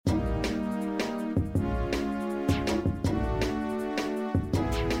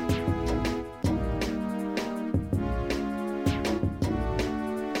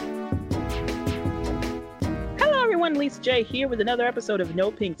everyone, Lisa J here with another episode of No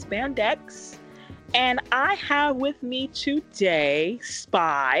Pink Spandex. And I have with me today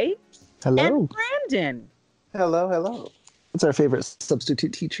Spy and Brandon. Hello, hello. What's our favorite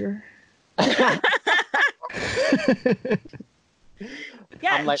substitute teacher? Yeah,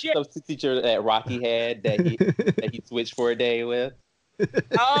 I'm like the substitute teacher that Rocky had that he switched for a day with.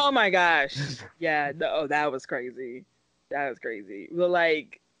 Oh my gosh. Yeah, no, that was crazy. That was crazy. Well,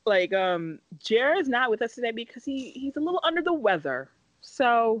 Jared's not with us today because he's a little under the weather.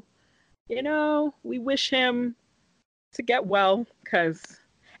 So, we wish him to get well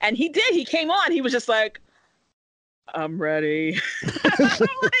and he did. He came on. He was just like, I'm ready. I'm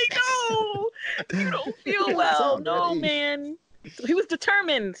like, no, you don't feel well. No, man. So he was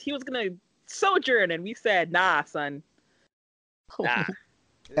determined. He was going to sojourn, and we said, nah, son. Nah.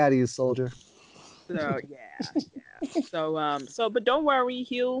 Daddy's soldier. So, yeah. So, but don't worry.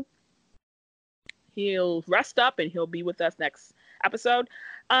 He'll rest up, and he'll be with us next episode.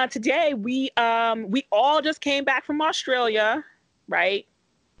 Today, we all just came back from Australia, right?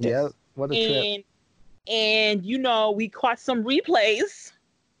 Yeah, what a trip. And we caught some replays,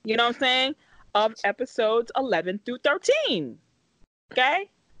 you know what I'm saying, of episodes 11 through 13. Okay?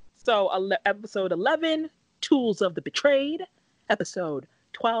 So episode 11, Tools of the Betrayed. Episode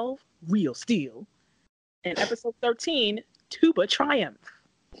 12, Real Steel. And episode 13, Tuba Triumph.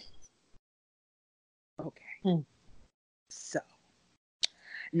 Okay. So,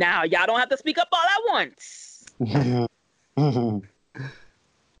 now y'all don't have to speak up all at once.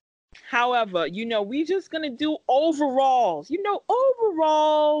 However, we just going to do overalls.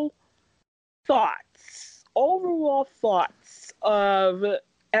 Overall thoughts of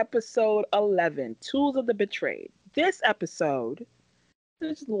episode 11, Tools of the Betrayed. This episode,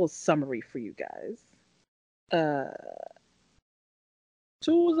 there's a little summary for you guys.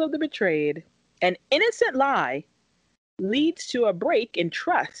 Tools of the Betrayed. An innocent lie leads to a break in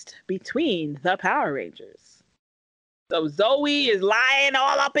trust between the Power Rangers. So Zoe is lying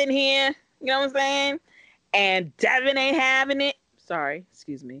all up in here, you know what I'm saying? And Devin ain't having it. Sorry,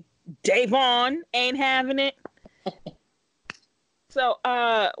 excuse me. Davon ain't having it. So,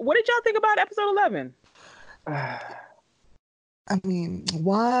 what did y'all think about episode 11? I mean,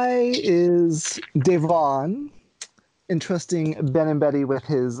 why is Davon entrusting Ben and Betty with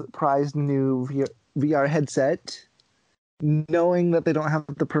his prized new VR headset, knowing that they don't have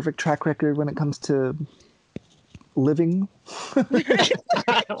the perfect track record when it comes to living?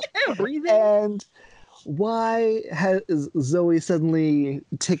 Breathing. And why has Zoe suddenly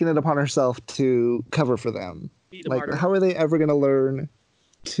taken it upon herself to cover for them? How are they ever going to learn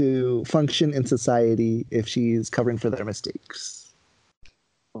to function in society if she's covering for their mistakes?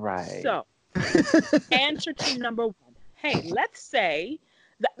 Right. So, answer to number one. Hey, let's say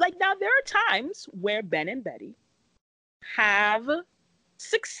that, now there are times where Ben and Betty have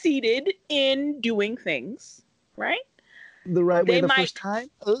succeeded in doing things, right? The right way first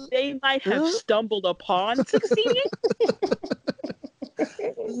time? They might have stumbled upon succeeding.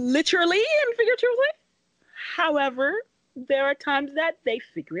 Literally and figuratively. However, there are times that they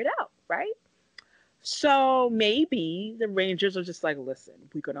figure it out, right? So maybe the Rangers are just like, listen,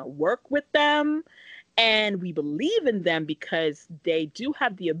 we're going to work with them and we believe in them because they do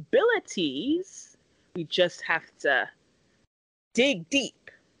have the abilities. We just have to dig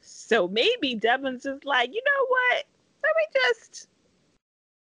deep. So maybe Devin's just like, you know what? Let me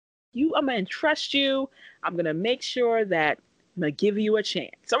I'm going to entrust you. I'm going to make sure that I'm going to give you a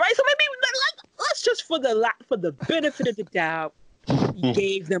chance. All right. So maybe let's just for the benefit of the doubt, he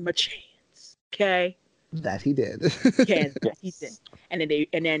gave them a chance. Okay. That he did. Yes, he did. But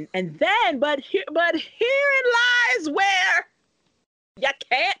herein lies where you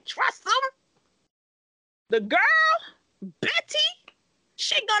can't trust them. The girl, Betty,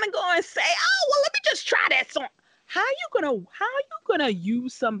 she gonna go and say, "Oh, well, let me just try that song." How you gonna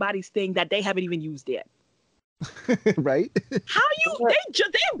use somebody's thing that they haven't even used yet? Right? They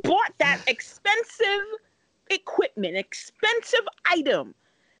bought that expensive equipment, expensive item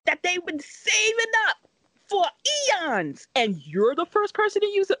that they've been saving up for eons, and you're the first person to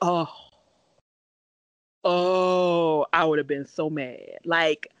use it. Oh, I would have been so mad.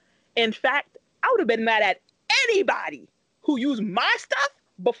 In fact, I would have been mad at anybody who used my stuff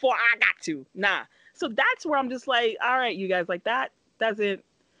before I got to. Nah. So that's where I'm just like, all right, you guys, that doesn't,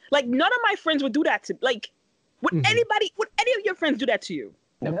 none of my friends would do that to, would any of your friends do that to you?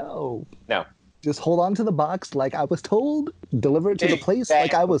 No. Just hold on to the box like I was told. Deliver it to the place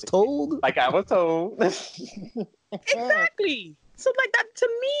like I was told. Exactly. So that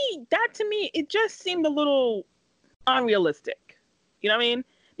to me, it just seemed a little unrealistic. You know what I mean?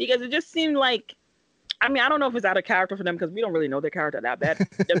 Because it just seemed like I mean, I don't know if it's out of character for them because we don't really know their character that bad.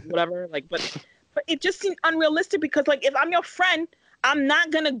 Whatever. Like, but it just seemed unrealistic because, like, if I'm your friend, I'm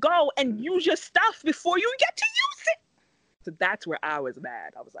not gonna go and use your stuff before you get to use it. So that's where I was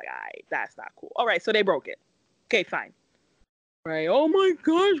mad. I was like, all right, that's not cool. All right, so they broke it. Okay, fine. Right. Oh my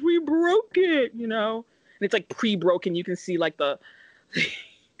gosh, we broke it. You know, and it's like pre-broken. You can see like the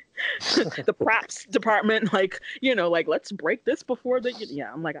the props department, like, you know, like, let's break this before the.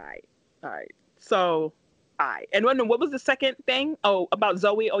 Yeah, I'm like, all right. So, and what was the second thing? Oh, about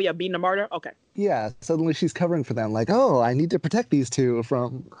Zoe. Oh yeah, being a martyr. Okay. Yeah, suddenly she's covering for them. Like, oh, I need to protect these two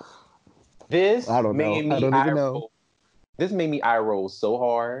from. This I don't know. I don't even know. This made me eye roll so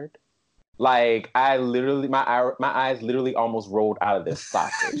hard. Like, I literally, my eyes literally almost rolled out of this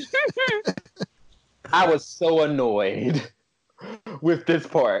socket. I was so annoyed with this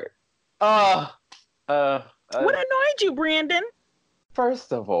part. What annoyed you, Brandon?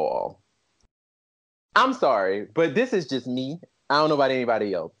 First of all, I'm sorry, but this is just me. I don't know about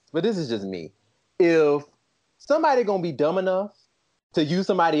anybody else, but this is just me. If somebody gonna be dumb enough to use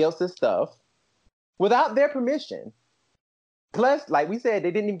somebody else's stuff without their permission, plus, like we said,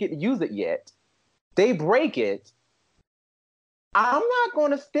 they didn't even get to use it yet, they break it, I'm not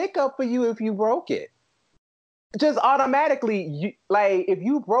gonna stick up for you if you broke it. Just automatically, if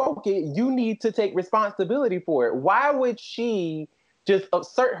you broke it, you need to take responsibility for it. Why would she just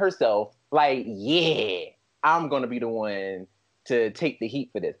assert herself like, yeah, I'm gonna be the one to take the heat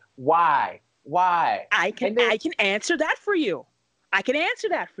for this? Why? I can answer that for you.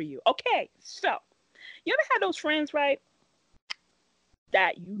 Okay, so you ever had those friends, right?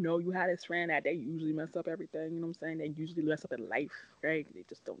 That you had this friend that they usually mess up everything, you know what I'm saying? They usually mess up in life, right? They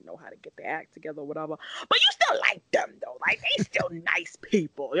just don't know how to get their act together or whatever. But you still like them though. Like, they still nice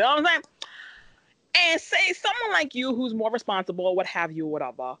people, you know what I'm saying? And say someone like you who's more responsible or what have you,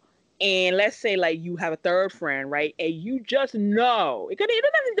 whatever. And let's say like you have a third friend, right? And you just know it doesn't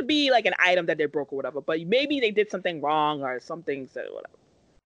have to be like an item that they broke or whatever, but maybe they did something wrong or something, so whatever.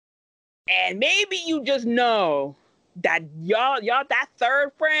 And maybe you just know that y'all that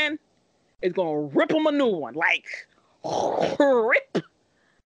third friend is gonna rip them a new one, like rip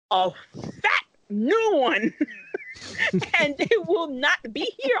a fat new one. And they will not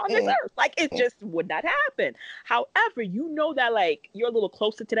be here on this earth. Like, it just would not happen. However, you know that, like, you're a little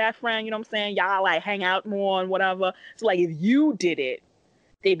closer to that friend, you know what I'm saying? Y'all, like, hang out more and whatever. So, like, if you did it,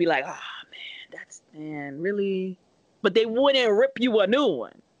 they'd be like, oh, man, really? But they wouldn't rip you a new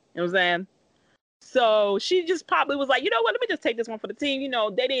one. You know what I'm saying? So she just probably was like, you know what, let me just take this one for the team. You know,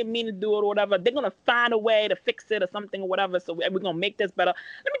 they didn't mean to do it or whatever. They're going to find a way to fix it or something or whatever. So we're going to make this better.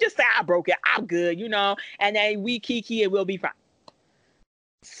 Let me just say I broke it. I'm good, you know, and then we kiki and we'll be fine.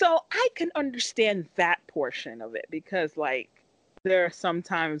 So I can understand that portion of it because, like, there are some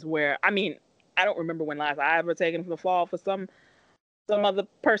times where, I mean, I don't remember when last I ever taken the fall for some other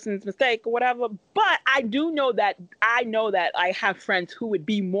person's mistake or whatever, but I know that I have friends who would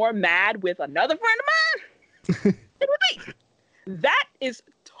be more mad with another friend of mine than with me. That is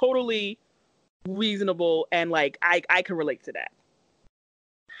totally reasonable, and like I can relate to that.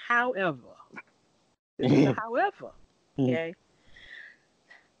 However, okay,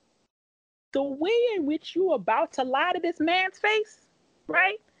 the way in which you're about to lie to this man's face,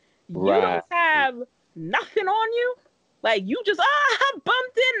 right? You don't have nothing on you. Like, you just, I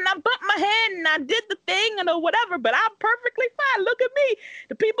bumped in and I bumped my head and I did the thing and or whatever, but I'm perfectly fine. Look at me.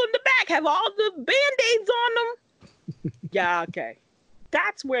 The people in the back have all the Band-Aids on them. Yeah, okay.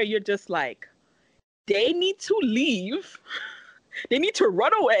 That's where you're just like, they need to leave. They need to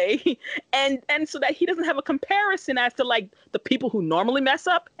run away. And so that he doesn't have a comparison as to, like, the people who normally mess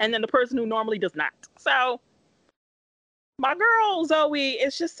up and then the person who normally does not. So, my girl, Zoe,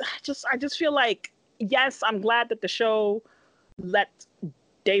 it's just, I just feel like, yes, I'm glad that the show let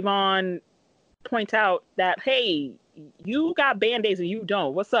Devon point out that, hey, you got Band-Aids and you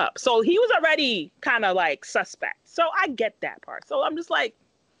don't. What's up? So he was already kind of like suspect. So I get that part. So I'm just like,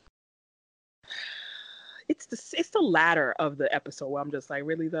 it's the latter of the episode where I'm just like,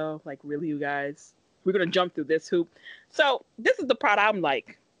 really though? Like, really, you guys? We're going to jump through this hoop. So this is the part I'm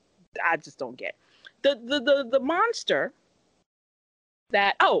like, I just don't get. The monster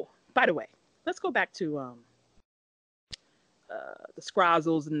that, oh, by the way, let's go back to the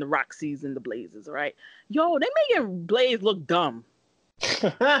Scrozzles and the Roxys and the Blazes, all right? Yo, they making Blaze look dumb.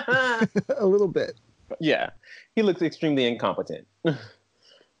 A little bit. Yeah, he looks extremely incompetent. To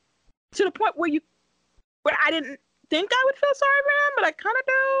the point where I didn't think I would feel sorry for him, but I kind of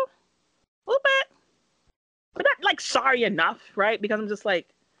do. A little bit. But not, like, sorry enough, right? Because I'm just like,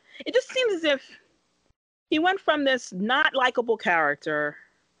 it just seems as if he went from this not likable character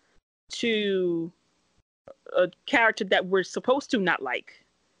to a character that we're supposed to not like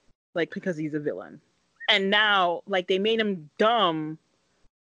because he's a villain. And now, like, they made him dumb,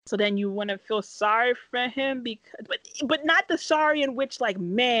 so then you want to feel sorry for him but not the sorry in which, like,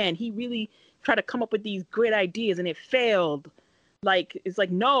 man, he really tried to come up with these great ideas and it failed. Like, it's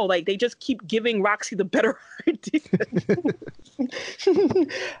like, no, like, they just keep giving Roxy the better idea.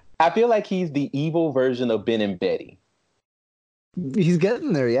 I feel like he's the evil version of Ben and Betty. He's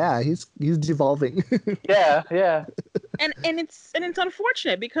getting there, yeah. He's devolving. Yeah. And it's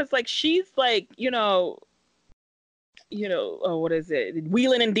unfortunate because, like, she's like, what is it?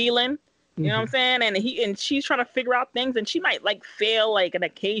 Wheeling and dealing. You know what I'm saying? And she's trying to figure out things, and she might, like, fail, like, and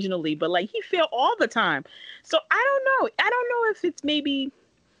occasionally, but, like, he fail all the time. So I don't know if it's maybe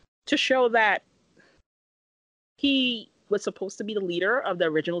to show that he was supposed to be the leader of the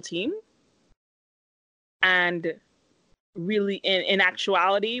original team, and really in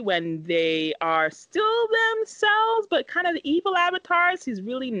actuality, when they are still themselves but kind of the evil avatars, he's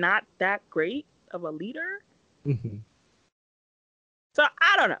really not that great of a leader. So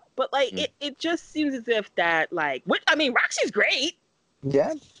I don't know, but, like, it just seems as if that, like, Roxy's great.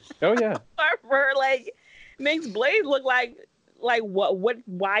 Yeah. Oh yeah. For, like, makes Blaze look like what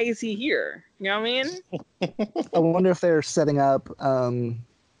why is he here? You know what I mean? I wonder if they're setting up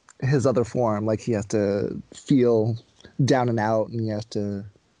his other form, like he has to feel down and out and he has to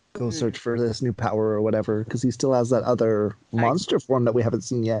go search for this new power or whatever, because he still has that other monster form that we haven't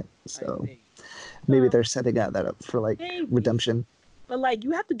seen yet. So maybe they're setting that up for, like, redemption. But, like,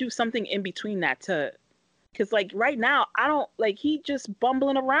 you have to do something in between that because, like, right now, I don't, like, he just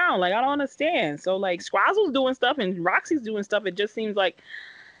bumbling around. Like, I don't understand. So, like, Squazzle's doing stuff and Roxy's doing stuff. It just seems like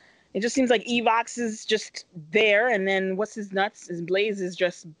Evox is just there, and then what's his nuts? His Blaze is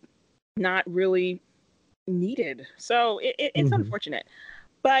just not really needed. So it's unfortunate.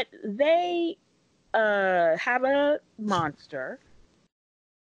 But they have a monster.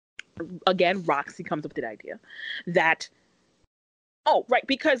 Again, Roxy comes up with the idea that, oh, right,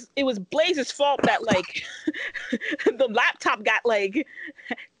 because it was Blaze's fault that, like, the laptop got, like,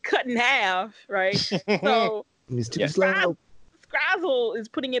 cut in half, right? So He's too slow. Scrazzle is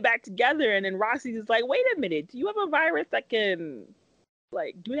putting it back together, and then Roxy is like, wait a minute, do you have a virus that can,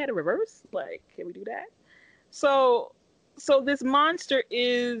 like, do that in reverse? Like, can we do that? So this monster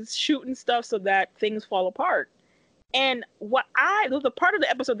is shooting stuff so that things fall apart. And the part of the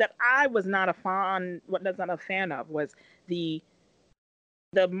episode that I was not a fan of was the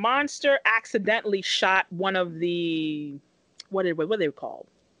monster accidentally shot one of the what are they called?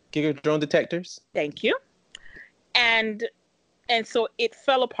 Giga drone detectors. Thank you. And so it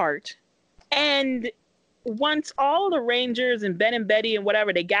fell apart. And once all the Rangers and Ben and Betty and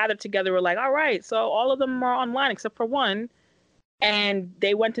whatever, they gathered together, were like, all right, so all of them are online except for one. And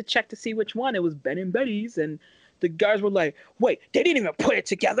they went to check to see which one. It was Ben and Betty's, and the guys were like, wait, they didn't even put it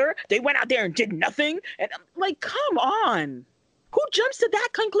together. They went out there and did nothing. And I'm like, come on. Who jumps to that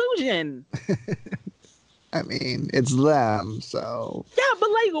conclusion? I mean, it's them, so... Yeah, but,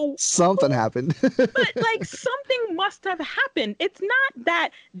 like... Something happened. But, like, something must have happened. It's not that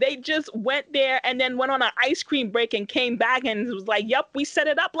they just went there and then went on an ice cream break and came back and was like, yep, we set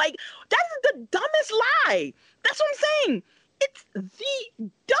it up. Like, that's the dumbest lie. That's what I'm saying. It's the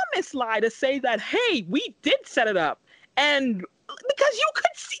dumbest lie to say that, hey, we did set it up. And because you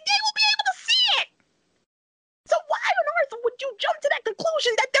could see, they will be able to see it. So why on earth would you jump to that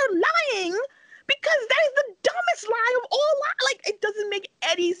conclusion that they're lying? Because that is the dumbest lie of all lies. Like, it doesn't make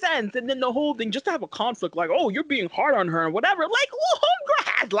any sense. And then the whole thing, just to have a conflict, like, oh, you're being hard on her and whatever. Like, well,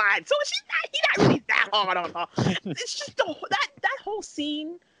 homegirl has lied, so he's not really that hard on her. It's just that whole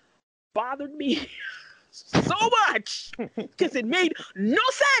scene bothered me so much because it made no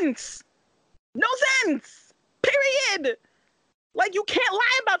sense. No sense. Period. Like, you can't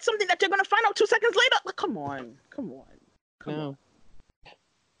lie about something that you're gonna find out 2 seconds later. Like, come on.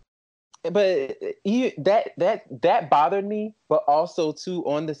 But that bothered me. But also, too,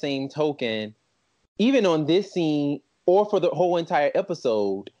 on the same token, even on this scene or for the whole entire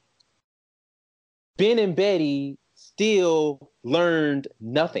episode, Ben and Betty still learned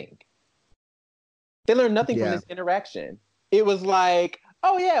nothing. They learned nothing from this interaction. It was like,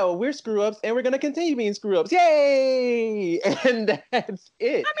 oh yeah, well, we're screw-ups and we're going to continue being screw-ups. Yay! And that's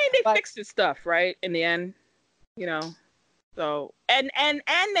it. I mean, they fixed this stuff, right? In the end, So, and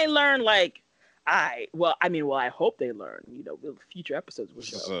they learn, like, I hope they learn, the future episodes will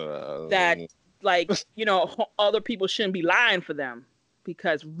show that, like, other people shouldn't be lying for them,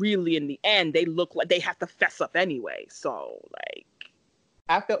 because really in the end, they look like they have to fess up anyway. So, like,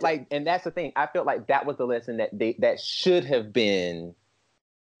 I felt like, and that's the thing, I felt like that was the lesson that should have been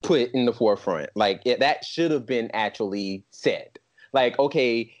put in the forefront. Like that should have been actually said. Like,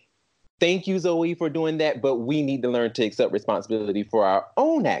 okay, thank you, Zoe, for doing that, but we need to learn to accept responsibility for our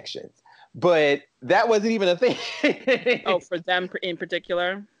own actions. But that wasn't even a thing. Oh, for them in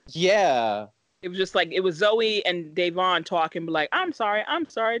particular? Yeah. It was just like, it was Zoe and Devon talking, but like, I'm sorry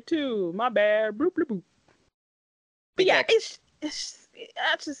too. My bad. Boop, boop, boop. But yeah, it's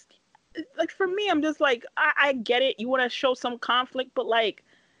that's just, like, for me, I'm just like, I get it. You want to show some conflict, but like,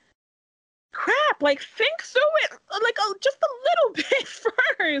 crap, like, think through it, like, just a little bit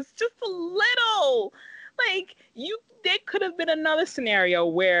first, just a little. Like, there could have been another scenario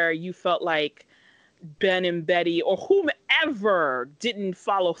where you felt like Ben and Betty or whomever didn't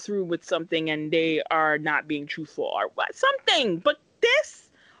follow through with something and they are not being truthful or what, something. But this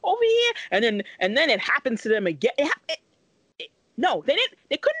over here, and then it happens to them again. No, they didn't.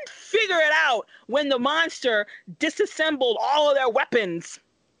 They couldn't figure it out when the monster disassembled all of their weapons.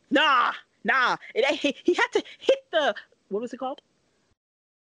 Nah. He had to hit the, what was it called?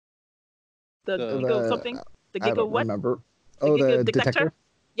 The Giga something. The Giga, I don't what? remember. The Giga the detector.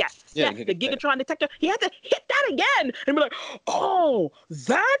 Yes. Yeah, The Gigatron detector. He had to hit that again and be like, oh,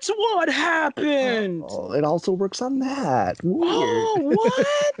 that's what happened. Oh, it also works on that. Weird. Oh,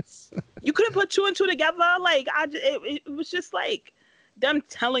 what? You couldn't put two and two together? Like, it was just like them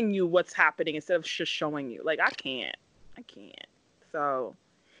telling you what's happening instead of just showing you. Like, I can't. So,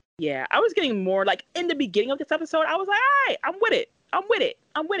 yeah, I was getting more, like, in the beginning of this episode, I was like, all right, I'm with it.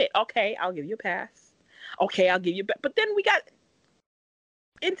 Okay, I'll give you a pass. Okay, I'll give you a But then we got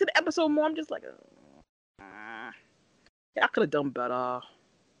into the episode more. I'm just like, I could have done better.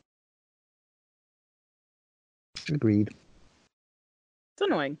 Agreed. It's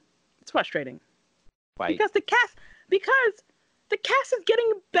annoying. It's frustrating. Like, Because the cast is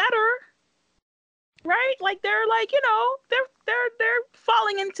getting better, right? Like, they're like, they're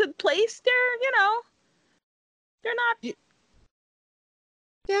falling into place. They're not.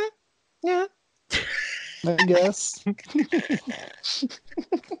 yeah. I guess. Yeah, a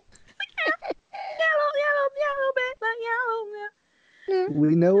little bit, but yeah.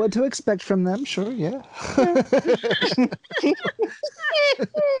 We know what to expect from them. Sure, yeah.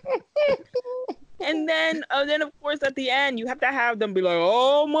 And then of course at the end you have to have them be like,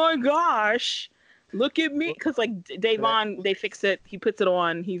 oh my gosh, look at me, because like Devon, they fix it. He puts it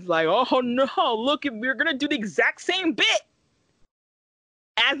on. He's like, oh no, look, we're gonna do the exact same bit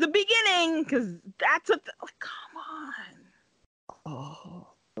as the beginning, because that's like, come on. Oh,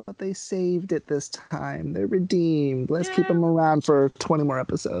 but they saved it this time. They're redeemed. Let's keep them around for 20 more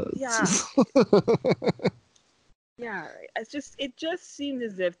episodes. Yeah. Yeah, it just seemed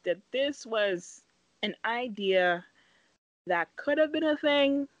as if that this was an idea that could have been a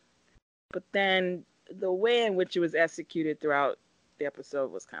thing, but then the way in which it was executed throughout the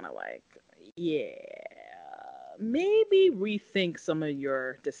episode was kind of like, yeah, maybe rethink some of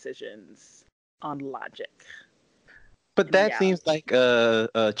your decisions on logic. But that seems like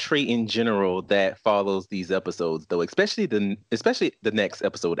a trait in general that follows these episodes, though, especially the next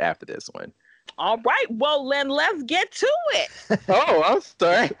episode after this one. All right, well then let's get to it. Oh, I'm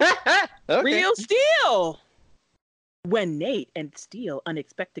sorry. Okay. Real Steel. When Nate and Steel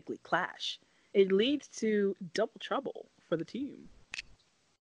unexpectedly clash, it leads to double trouble for the team.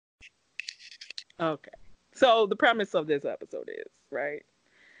 Okay, so the premise of this episode is, right,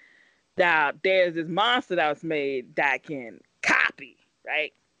 that there's this monster that was made that can copy,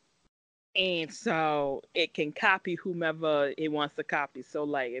 right? And so it can copy whomever it wants to copy. So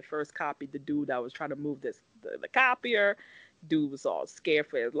like it first copied the dude that was trying to move the copier. Dude was all scared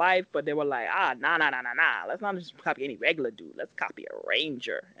for his life, but they were like, nah. Let's not just copy any regular dude. Let's copy a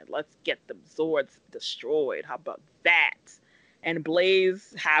ranger and let's get the Zords destroyed. How about that? And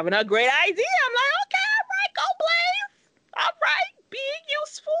Blaze having a great idea. I'm like, okay, all right, go Blaze. All right, being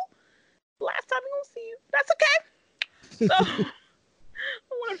useful. Last time we gonna see you. That's okay. So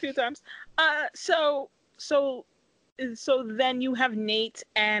one a few times. So then you have Nate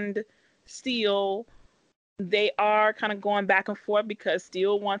and Steel. They are kind of going back and forth because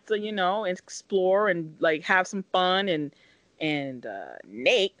Steel wants to, explore and like have some fun, and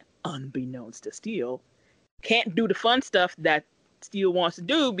Nate, unbeknownst to Steel, can't do the fun stuff that Steel wants to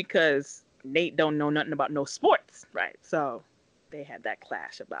do because Nate don't know nothing about no sports, right? So they had that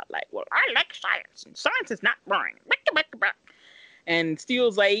clash about like, well, I like science, and science is not boring. And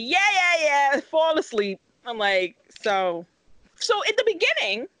Steel's like, yeah, fall asleep. I'm like, so at the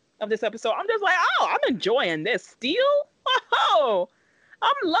beginning of this episode, I'm just like, oh, I'm enjoying this. Steel, oh,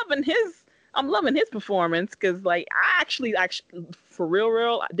 I'm loving his performance, because like I actually for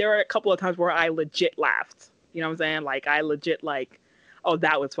real, there are a couple of times where I legit laughed. You know what I'm saying? Like I legit Oh,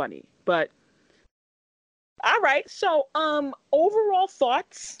 that was funny. But all right. So, overall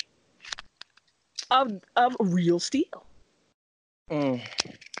thoughts of Real Steel. Mm.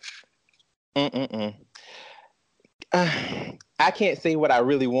 Mm-mm-mm. I can't say what I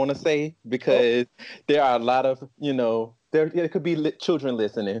really want to say because there are a lot of, there could be children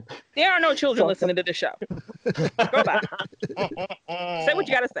listening. There are no children listening to the show. Go back. Say what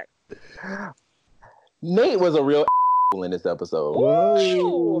you gotta say. Nate was a real in this episode.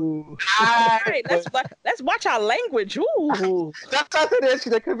 Whoa! All right, let's watch our language. Ooh,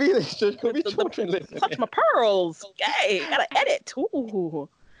 there could be children listening. Touch my pearls. Yay! Gotta edit. Ooh.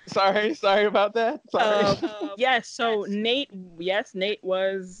 Sorry about that. Sorry. Yes. So Nate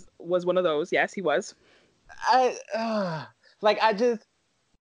was one of those. Yes, he was.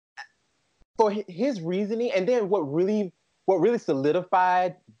 For his reasoning, and then what really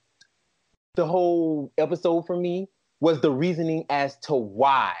solidified the whole episode for me was the reasoning as to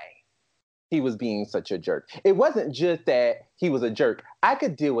why he was being such a jerk. It wasn't just that he was a jerk. I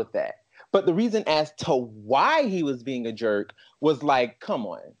could deal with that. But the reason as to why he was being a jerk was like, come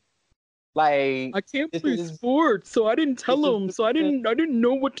on. Like, I can't play sports, so I didn't tell him. So I didn't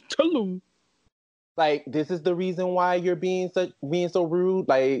know what to tell him. Like, this is the reason why you're being so rude.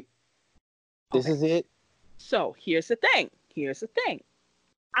 Like, this is it. So here's the thing.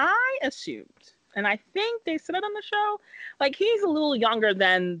 I assumed, and I think they said it on the show, like he's a little younger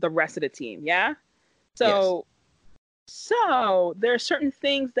than the rest of the team, yeah? So there are certain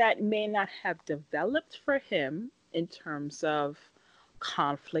things that may not have developed for him in terms of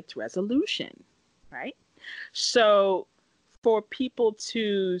conflict resolution, right? So for people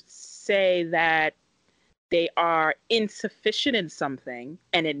to say that they are insufficient in something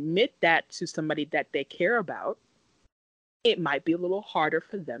and admit that to somebody that they care about, it might be a little harder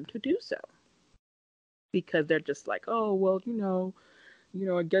for them to do so. Because they're just like, oh, well,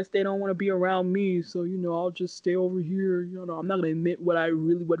 I guess they don't want to be around me, so, I'll just stay over here. I'm not going to admit what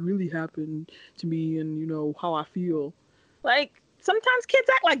really happened to me and, how I feel. Like, sometimes kids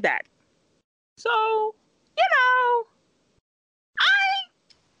act like that. So,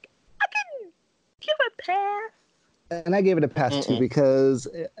 I can give it a pass. And I gave it a pass too because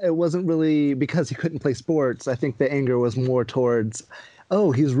it wasn't really because he couldn't play sports. I think the anger was more towards,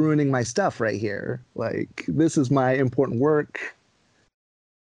 oh, he's ruining my stuff right here. Like, this is my important work.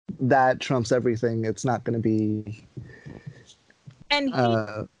 That trumps everything. It's not going to be. And he,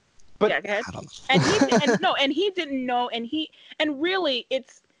 but yeah, go ahead. And he didn't know, and really, it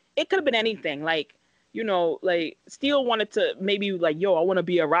could have been anything. Like, like Steele wanted to maybe like, yo, I want to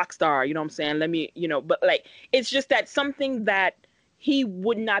be a rock star. You know what I'm saying? Let me, but like, it's just that something that he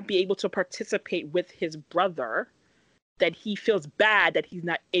would not be able to participate with his brother, that he feels bad that he's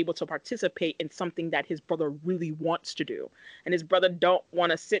not able to participate in something that his brother really wants to do. And his brother don't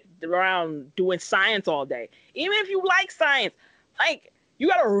want to sit around doing science all day. Even if you like science, like, you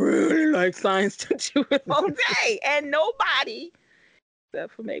gotta really like science to do it all day. And nobody,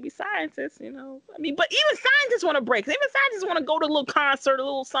 except for maybe scientists, but even scientists want to break. Even scientists want to go to a little concert, a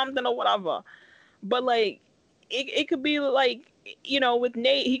little something or whatever. But like, it could be like, with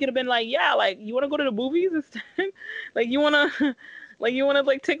Nate, he could have been like, yeah, like, you want to go to the movies instead? Like, you want to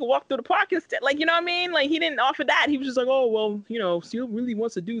like take a walk through the park instead? Like, you know what I mean? Like, he didn't offer that. He was just like, oh, well, Steele really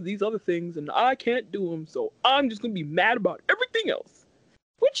wants to do these other things and I can't do them. So I'm just going to be mad about everything else.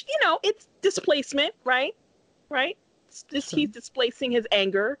 Which, it's displacement, right? Right? He's displacing his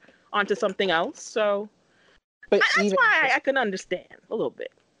anger onto something else. So that's why I can understand a little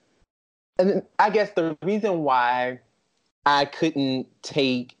bit. And then I guess the reason why I couldn't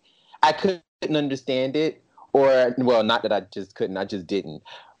understand it, or, well, not that I just couldn't, I just didn't.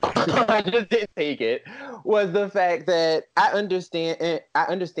 I just didn't take it, was the fact that I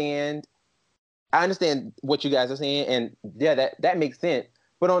understand what you guys are saying, and yeah, that makes sense.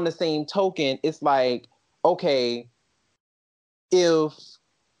 But on the same token, it's like, okay, if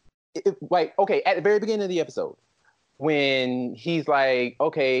like, okay, at the very beginning of the episode, when he's like,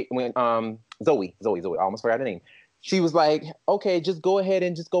 okay, when Zoe, I almost forgot her name. She was like, okay, just go ahead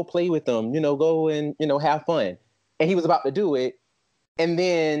and just go play with them, go and, have fun. And he was about to do it. And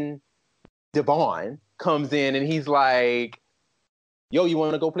then Devon comes in and he's like, yo, you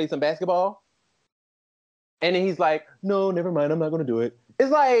want to go play some basketball? And then he's like, no, never mind. I'm not going to do it. It's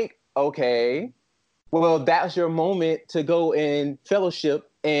like, okay, well, that's your moment to go and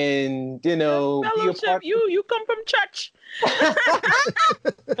fellowship and, be a part. You come from church.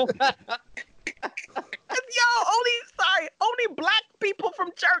 Only black people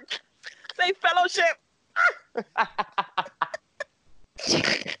from church say fellowship.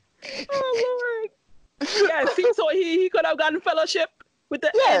 Oh Lord. Yeah, see, so he could have gotten fellowship with the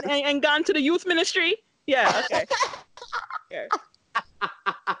Yes. and gone to the youth ministry. Yeah, okay. Okay.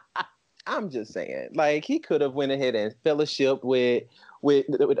 I'm just saying, like, he could have went ahead and fellowship with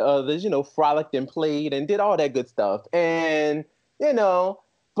others, frolicked and played and did all that good stuff. And,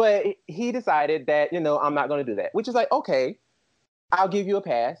 but he decided that, I'm not going to do that, which is like, okay, I'll give you a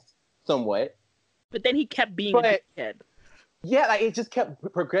pass somewhat. But then he kept being a dickhead. Yeah, like it just kept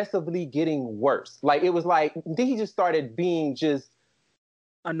progressively getting worse. Like it was like, then he just started being just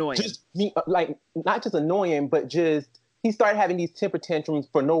annoying. Just like not just annoying, but just he started having these temper tantrums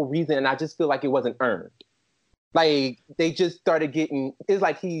for no reason, and I just feel like it wasn't earned. Like they just started getting. It's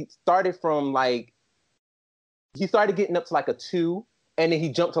like he started getting up to like a 2, and then he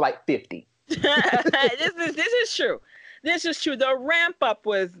jumped to like 50. This is true. This is true. The ramp up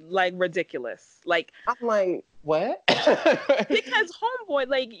was like ridiculous. Like I'm like, what? Because homeboy,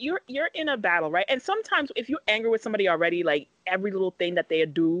 like you're in a battle, right? And sometimes if you're angry with somebody already, like every little thing that they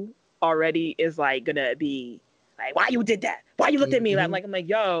do already is like gonna be like, why you did that? Why you looked at me? I'm like,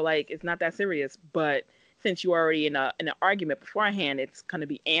 yo, like it's not that serious. But since you're already in an argument beforehand, it's gonna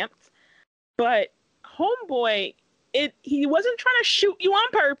be amped. But homeboy, he wasn't trying to shoot you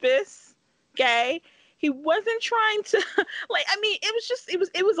on purpose, okay? He wasn't trying to like. I mean,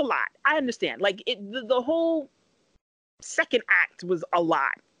 it was a lot. I understand. Like the whole second act was a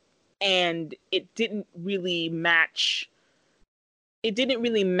lot, and it didn't really match. It didn't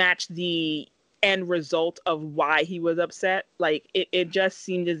really match the end result of why he was upset. Like it just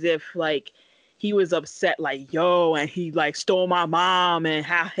seemed as if like he was upset, like yo, and he like stole my mom and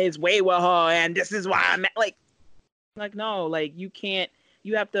had his way with her, and this is why I'm like no, like you can't.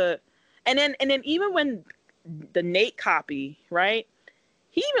 You have to. And then even when the Nate copy, right?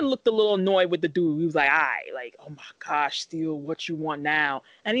 He even looked a little annoyed with the dude. He was like, like, oh my gosh, Steele, what you want now?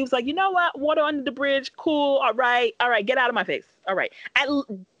 And he was like, you know what? Water under the bridge, cool, all right, get out of my face. All right.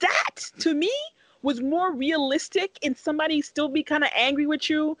 And that, to me, was more realistic in somebody still be kind of angry with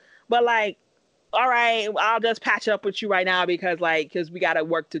you, but like, all right, I'll just patch up with you right now because we got a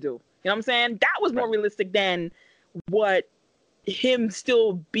work to do. You know what I'm saying? That was more realistic than what him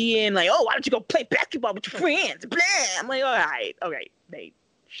still being like, oh, why don't you go play basketball with your friends? Blah. I'm like, all right, Nate,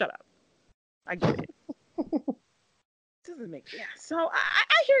 shut up. I get it. Doesn't make sense. So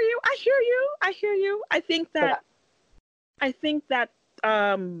I hear you. I think that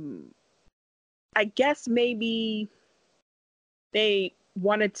I guess maybe they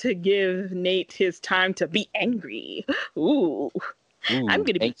wanted to give Nate his time to be angry. Ooh, I'm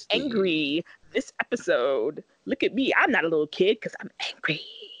gonna be angry this episode. Look at me. I'm not a little kid because I'm angry.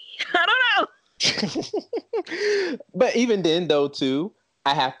 I don't know. But even then, though, too,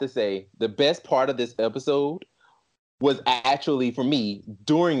 I have to say the best part of this episode was actually, for me,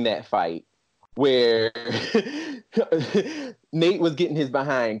 during that fight where Nate was getting his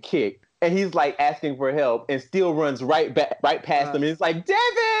behind kicked and he's like asking for help and Steele runs right past him. And he's like,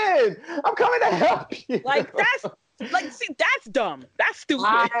 Devin, I'm coming to help you. Like, that's dumb. That's stupid.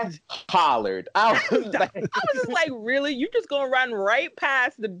 I hollered. I was just like, really? You just gonna run right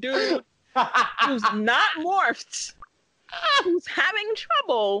past the dude who's not morphed, who's having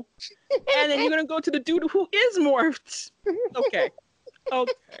trouble, and then you're gonna go to the dude who is morphed. Okay. All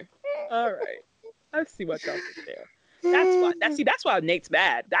right. I see what's up there. That's why Nate's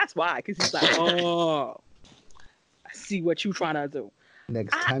mad. That's why, because he's like, oh, I see what you're trying to do.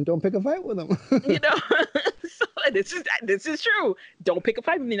 Next time, don't pick a fight with him. So this is true. Don't pick a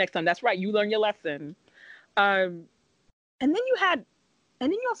fight with me next time. That's right. You learn your lesson. And then you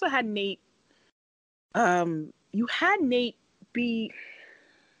also had Nate. You had Nate be.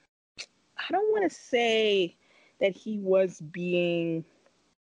 I don't want to say that he was being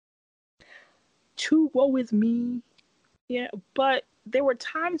too woe is me. Yeah, but there were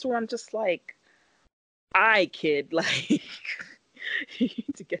times where I'm just like, kid, like, you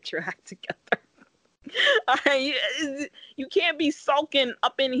need to get your act together. You can't be sulking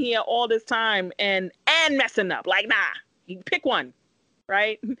up in here all this time and messing up. Like, nah, you pick one,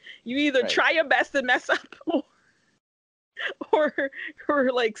 right? You either try your best to mess up or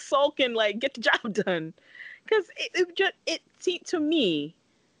like sulk and like get the job done. Because to me,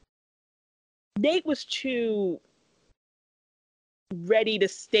 Nate was too ready to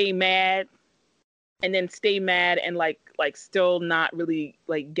stay mad and then stay mad and like still not really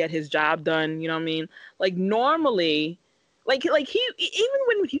like get his job done. You know what I mean? Like normally, like he, even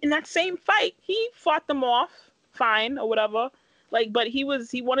when in that same fight, he fought them off fine or whatever. Like, but he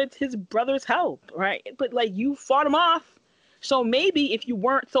wanted his brother's help, right? But like you fought him off. So maybe if you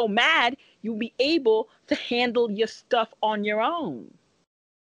weren't so mad, you'd be able to handle your stuff on your own.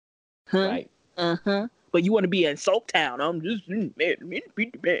 Right. Uh-huh. but you want to be in Salttown. I'm just man.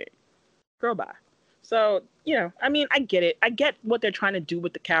 Girl, bye. So, you know, I mean, I get it. I get what they're trying to do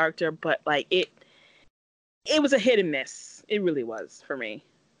with the character, but like it was a hit and miss. It really was for me.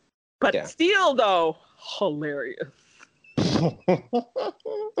 But still, though, hilarious. Hilarious.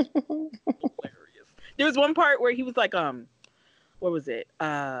 There was one part where he was like, what was it?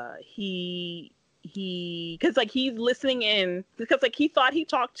 He because like he's listening in because like he thought he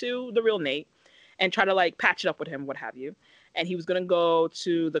talked to the real Nate and try to like patch it up with him, what have you. And he was gonna go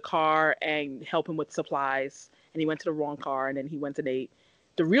to the car and help him with supplies, and he went to the wrong car, and then he went to Nate,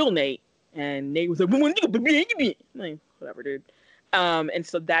 the real Nate, and Nate was like, whatever, dude. And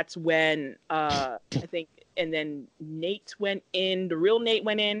so that's when I think, and then Nate went in, the real Nate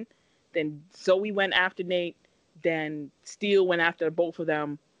went in, then Zoe went after Nate, then Steele went after both of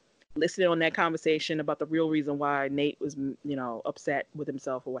them, listening on that conversation about the real reason why Nate was, you know, upset with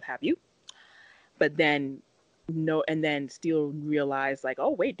himself or what have you. But then and then Steele realized like,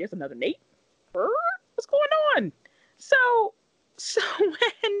 oh wait, there's another Nate. What's going on? So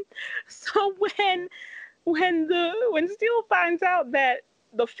when Steele finds out that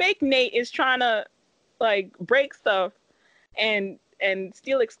the fake Nate is trying to like break stuff, and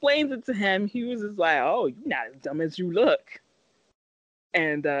Steele explains it to him, he was just like, oh, you're not as dumb as you look.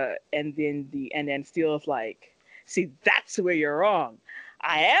 And then Steele's like, see, that's where you're wrong.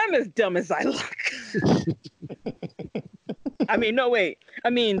 I am as dumb as I look. I mean, no, wait.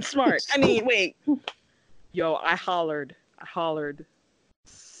 I mean, smart. I mean, wait. Yo, I hollered.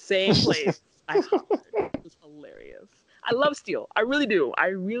 Same place. I hollered. It was hilarious. I love Steele. I really do. I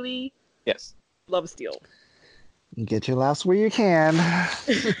really love Steele. Get your laughs where you can.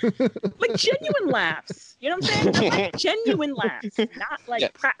 Like genuine laughs. You know what I'm saying? I like genuine laughs. Not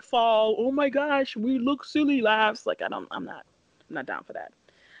like pratfall, oh my gosh, we look silly laughs. Like I'm not down for that.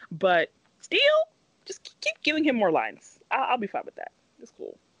 But Steele, just keep giving him more lines. I'll be fine with that. It's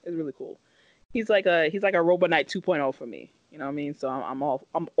cool. It's really cool. He's like a Robo Knight 2.0 for me. You know what I mean? So I'm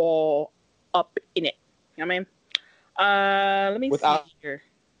all up in it. You know what I mean? Let me see here.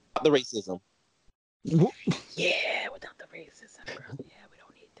 Without the racism. Yeah, without the racism, girl. Yeah, we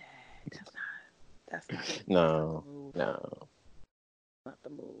don't need that. That's not. No. Not the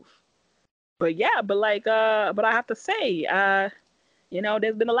move. But yeah, but I have to say, you know,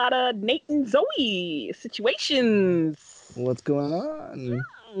 there's been a lot of Nate and Zoe situations. What's going on?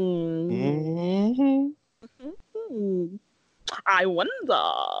 Mm-hmm. I wonder.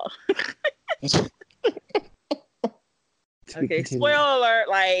 Okay, spoiler alert,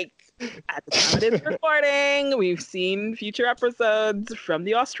 like, at the time of this recording, we've seen future episodes from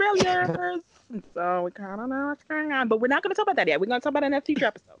the Australians, so we kind of know what's going on. But we're not going to talk about that yet. We're going to talk about it in a future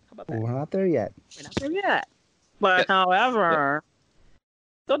episode. How about that? We're not there yet. But however,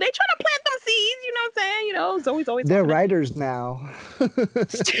 so they try to plant them seeds, you know what I'm saying? You know, Zoe's always... They're writers now.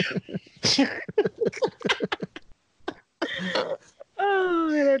 Oh,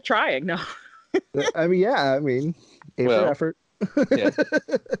 they're trying, no. I mean, effort.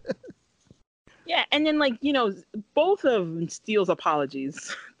 Yeah, and then, like, you know, both of Steele's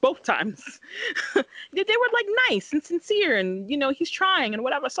apologies, both times, they were, like, nice and sincere, and, you know, he's trying and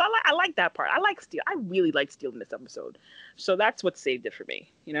whatever. So I like that part. I like Steele. I really like Steele in this episode. So that's what saved it for me,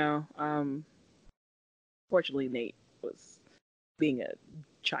 you know? Fortunately, Nate was being a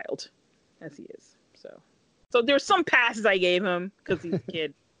child, as he is. So there's some passes I gave him, because he's a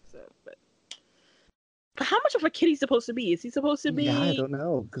kid. But how much of a kid he's supposed to be? Is he supposed to be... Yeah, I don't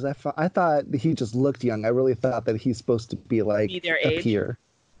know, because I thought he just looked young. I really thought that he's supposed to be like their age? Peer.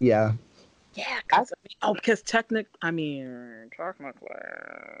 Yeah. Yeah, because technically, in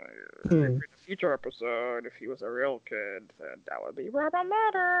the future episode, if he was a real kid, then that would be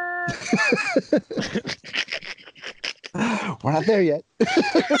problematic. We're not there yet.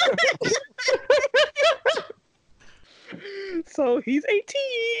 So he's 18.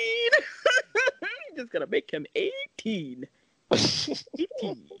 Just gonna make him 18.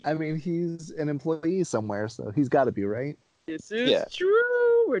 18. I mean, he's an employee somewhere, so he's got to be, right? This is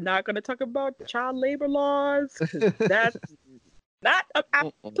true. We're not gonna talk about child labor laws. That's not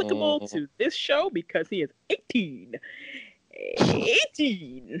applicable to this show because he is 18.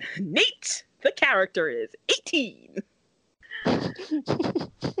 18. Nate, the character, is 18. I'm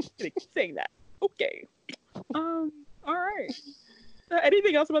gonna keep saying that. Okay. All right.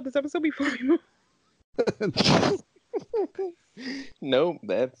 Anything else about this episode before we move? Nope,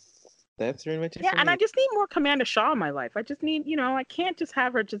 that's pretty much it. Yeah, and I just need more Commander Shaw in my life. I just need, you know, I can't just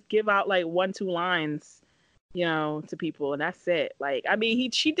have her just give out like 1-2 lines, you know, to people, and that's it. Like, I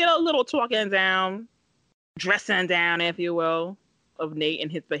mean, she did a little talking down, dressing down, if you will, of Nate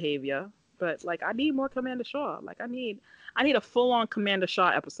and his behavior. but like I need more Commander Shaw. Like I need a full on Commander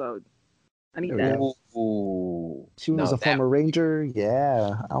Shaw episode. I need There we that. go. Ooh. She was Now a former Ranger.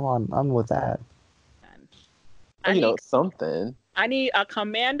 Yeah, I'm with that. I you know, need something. I need a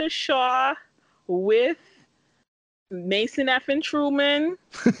Commander Shaw with Mason F. and Truman,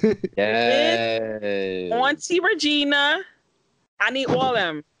 Yes. Auntie Regina. I need all of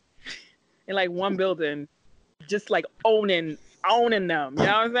them in like one building, just like owning them. You know what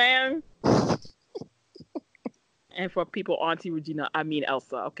I'm saying? And for people, Auntie Regina, I mean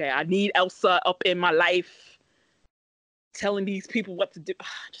Elsa. Okay, I need Elsa up in my life, telling these people what to do. I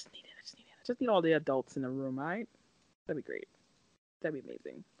just need it. I just need all the adults in the room. All right, that'd be great. That'd be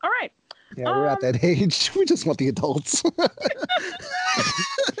amazing. All right. Yeah, we're at that age. We just want the adults.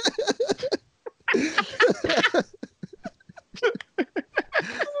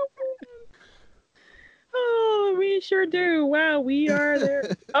 Oh, we sure do. Wow, we are there.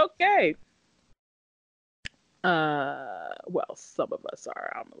 Okay. Well, some of us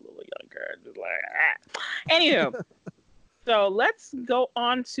are. I'm a little younger. Just like, Anywho, so let's go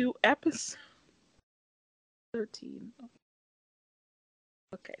on to episode 13.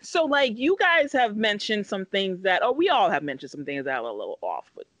 Okay, so like you guys have mentioned some things that, we all have mentioned some things that are a little off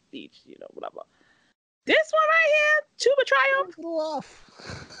with each, whatever. This one right here, Tuba Triumph. A little off.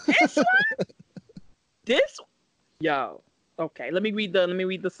 This, yo, okay. Let me read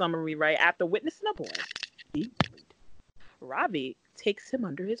the summary. Right after witnessing a boy being bullied, Ravi takes him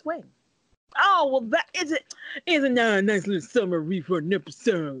under his wing. Oh well, that isn't that a nice little summary for an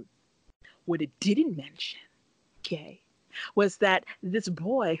episode? What it didn't mention, okay, was that this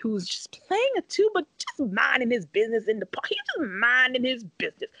boy who's just playing a tuba, just minding his business in the park. He's just minding his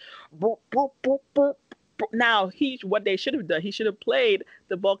business. Boop, boop, boop, boop. Now, what they should have done, he should have played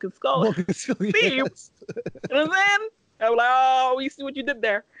the Vulcan Skull. Vulcan Skull, yes. You know what I'm saying? I was like, oh, we see what you did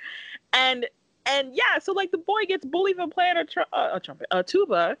there. And yeah, so like the boy gets bullied for playing a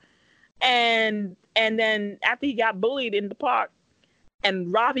tuba, and then after he got bullied in the park,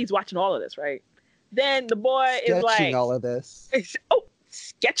 and Ravi's watching all of this, right? Then the boy is like sketching all of this.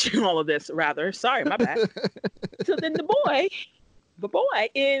 Sketching all of this, rather. Sorry, my bad. So then the boy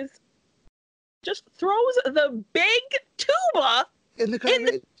is just throws the big tuba in the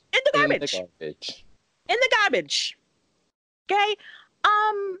garbage. In the garbage. Okay.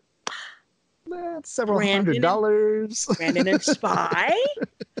 That's several Brandon $100. Brandon and Spy.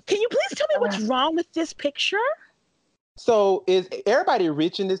 Can you please tell me what's wrong with this picture? So is everybody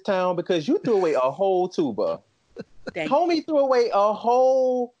rich in this town? Because you threw away a whole tuba. Homie threw away a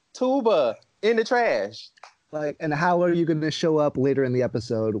whole tuba in the trash. Like, and how are you going to show up later in the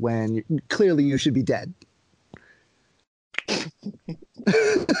episode when clearly you should be dead?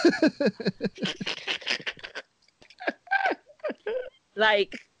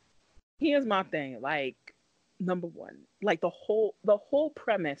 Like, here's my thing. Like, number one, like the whole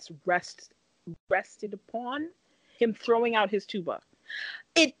premise rested upon him throwing out his tuba.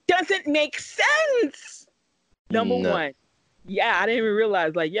 It doesn't make sense. Number one. Yeah, I didn't even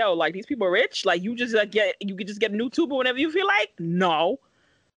realize, like, yo, like these people are rich. Like, you could just get a new tuba whenever you feel like. No.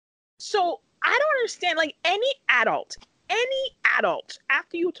 So I don't understand. Like, any adult,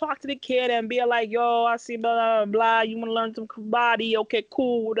 after you talk to the kid and be like, yo, I see blah blah blah. You want to learn some karate? Okay,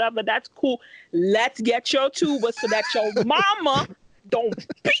 cool, whatever. That's cool. Let's get your tuba so that your mama don't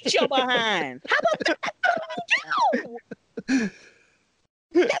beat you behind. How about that? That's what you do.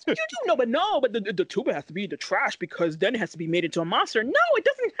 That's what you do. No, but the tuba has to be in the trash because then it has to be made into a monster. No, it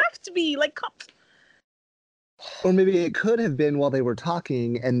doesn't have to be. Like, or maybe it could have been while they were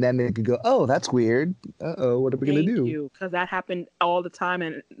talking, and then they could go, "Oh, that's weird. What are we gonna do?" Because that happened all the time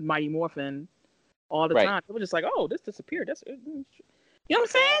in Mighty Morphin, all the time. It was just like, "Oh, this disappeared." You know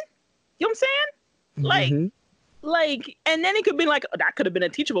what I'm saying? Like, and then it could be like, that could have been a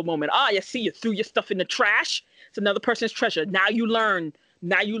teachable moment. You see, you threw your stuff in the trash. It's another person's treasure. Now you learn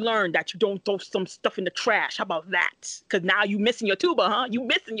that you don't throw some stuff in the trash. How about that? Because now you missing your tuba, huh? You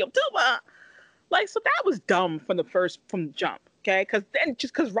missing your tuba. Like, so that was dumb from the jump, okay? Because then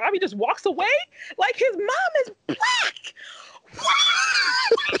just because Robbie just walks away, like his mom is black.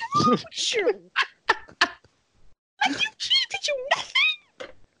 What? Like, she did you nothing.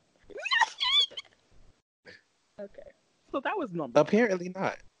 Okay, so that was number. Apparently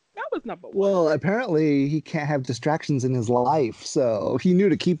not. That was number one. Well, apparently he can't have distractions in his life, so he knew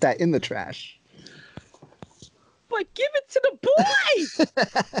to keep that in the trash. But give it to the boy.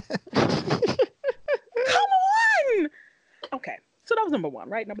 Come on. Okay, so that was number one,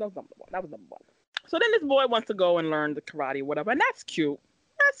 right? No, that was number one. So then this boy wants to go and learn the karate, whatever, and that's cute.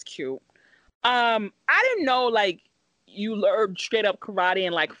 I didn't know, like, you learn straight up karate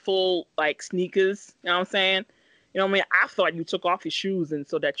in like full like sneakers. You know what I'm saying? You know what I mean? I thought you took off your shoes and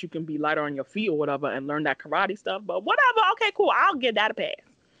so that you can be lighter on your feet or whatever and learn that karate stuff. But whatever. Okay, cool. I'll give that a pass.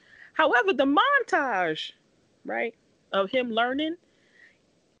 However, the montage, right, of him learning,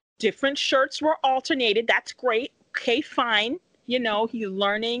 different shirts were alternated. That's great. Okay, fine. You know, he's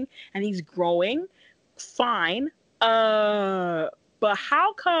learning and he's growing. Fine. But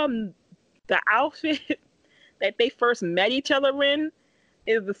how come the outfit that they first met each other in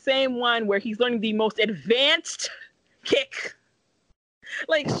is the same one where he's learning the most advanced kick?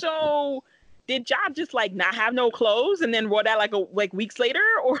 Like, so did Job just like not have no clothes and then wore that like weeks later,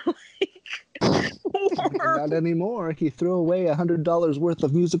 or like Not anymore. He threw away $100 worth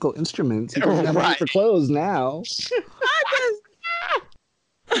of musical instruments. He doesn't have money Right. for clothes now.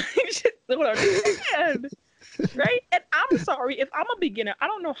 I just don't understand. Right? And I'm sorry, if I'm a beginner, I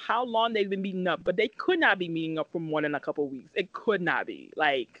don't know how long they've been meeting up, but they could not be meeting up for more than a couple of weeks. It could not be.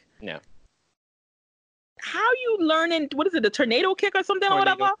 Like, No. how you learning, what is it, the tornado kick or something or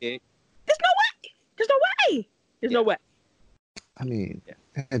whatever? Tornado kick. There's no way. There's no way. There's no way. I mean,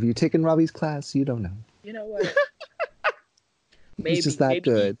 have you taken Robbie's class? You don't know. You know what? He's just that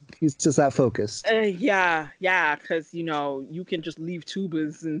good. He's just that focused. Yeah, because, you know, you can just leave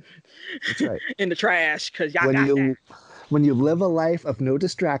tubas and That's right. in the trash because y'all got that. When you live a life of no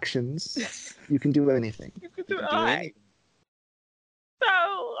distractions, you can do anything. You can do it. All right.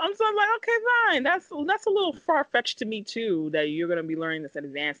 So I'm like, okay, fine. That's a little far-fetched to me too, that you're gonna be learning this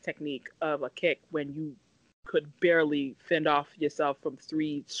advanced technique of a kick when you could barely fend off yourself from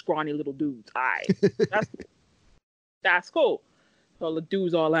 3 scrawny little dudes. All right, that's cool. So the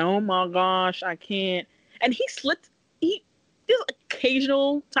dudes are like, oh my gosh, I can't. And he slipped. There's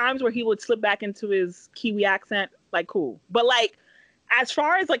occasional times where he would slip back into his Kiwi accent, like cool. But like, as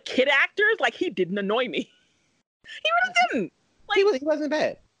far as like kid actors, like he didn't annoy me. He really didn't. Like, He wasn't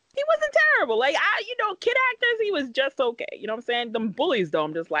bad. He wasn't terrible. Like, kid actors, he was just okay. You know what I'm saying? Them bullies, though,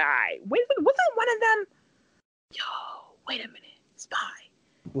 I'm just like, all right. Wait, wasn't one of them? Yo, wait a minute. Spy.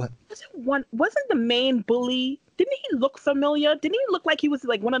 What? Wasn't the main bully? Didn't he look familiar? Didn't he look like he was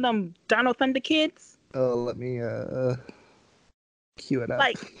like one of them Dino Thunder kids? Oh, let me cue it up.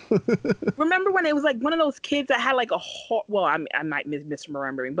 Like, remember when it was like one of those kids that had like a well, I might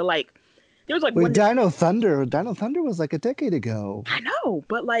misremembering, but like there was like Wait, one. Dino Thunder. Dino Thunder was like a decade ago. I know,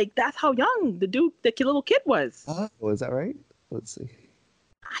 but like that's how young the little kid was. Oh, is that right? Let's see.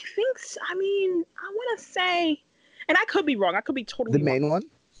 I think. I mean, I want to say, and I could be wrong. I could be totally The main wrong. one?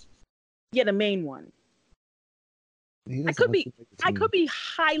 Yeah, the main one. I could be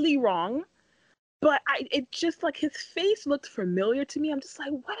highly wrong, but it just like his face looked familiar to me. I'm just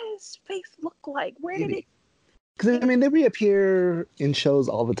like, what does his face look like? Where did it? Because I mean, they reappear in shows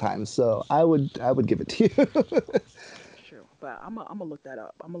all the time, so I would give it to you. True, but I'm gonna look that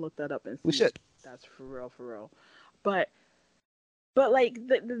up. I'm gonna look that up and see. We should. If that's for real. But like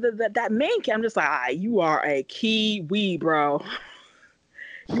that main kid, I'm just like, you are a Kiwi, bro.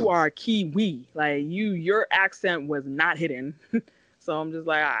 You are a Kiwi. Like your accent was not hidden. So I'm just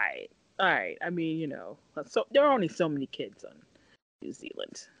like, all right. I mean, you know, so there are only so many kids on New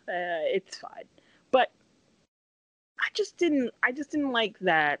Zealand. It's fine. But I just didn't like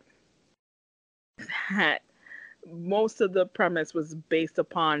that most of the premise was based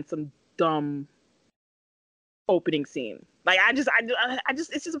upon some dumb opening scene. Like I just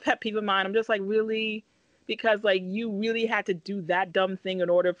it's just a pet peeve of mine. I'm just like, really? Because like you really had to do that dumb thing in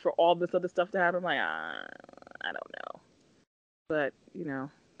order for all this other stuff to happen. I'm like, I don't know.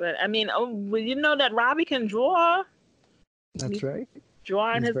 But I mean, you know that Robbie can draw. That's right.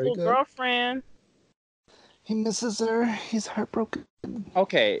 Drawing his little girlfriend. He misses her. He's heartbroken.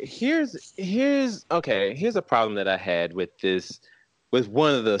 Okay, here's a problem that I had with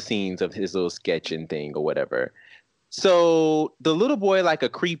one of the scenes of his little sketching thing or whatever. So the little boy, like a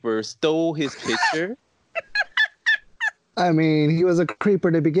creeper, stole his picture. I mean, he was a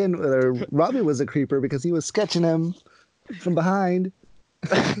creeper to begin with, or Robbie was a creeper because he was sketching him from behind.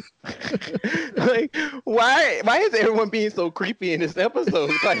 Like, why is everyone being so creepy in this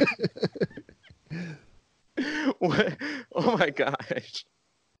episode? Like, what? Oh my gosh.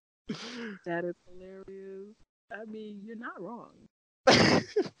 That is hilarious. I mean, you're not wrong. I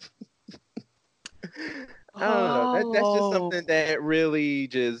don't know. That's just something that really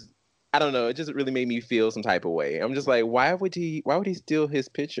just, I don't know. It just really made me feel some type of way. I'm just like, why would he steal his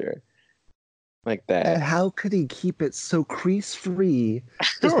picture like that? And how could he keep it so crease free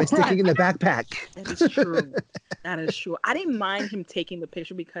just by sticking in the backpack? That is true. That is true. I didn't mind him taking the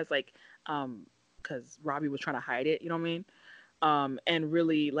picture because Robbie was trying to hide it. You know what I mean? And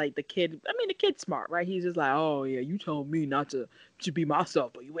really like the kid's smart, right? He's just like, oh yeah, you told me not to be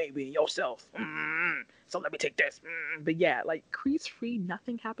myself, but you ain't being yourself. So let me take this. But yeah, like crease free,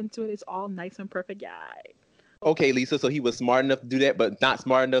 nothing happened to it. It's all nice and perfect. Yeah. Okay, Lisa. So he was smart enough to do that, but not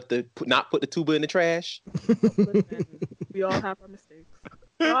smart enough to not put the tuba in the trash. Listen, we all have our mistakes.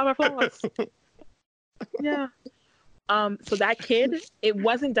 We all have our flaws. Yeah. So that kid, it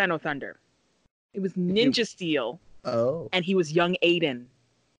wasn't Dino Thunder. It was Ninja Steel. Oh. And he was young Aiden.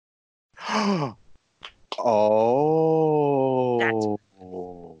 Oh.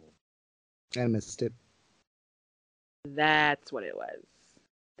 I missed it. That's what it was.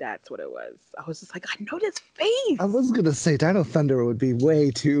 That's what it was. I was just like, I know this face. I was gonna say Dino Thunder would be way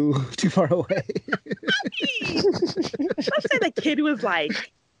too far away. Let's say the kid was like,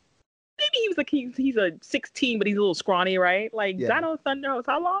 maybe he was like he's a 16, but he's a little scrawny, right? Like Dino Thunder was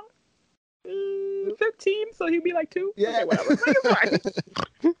how long? 15, so he'd be like 2. Yeah, okay, whatever.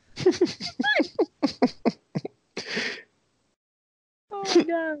 Oh my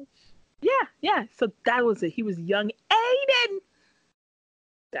gosh. Yeah. So that was it. He was young Aiden.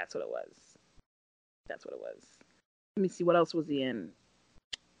 That's what it was. Let me see, what else was he in?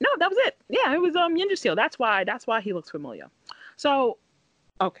 No, that was it. Yeah, it was Ninja Steel. That's why he looks familiar. So,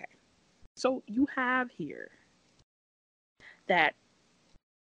 okay. So you have here that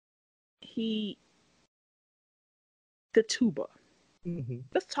the tuba. Mm-hmm.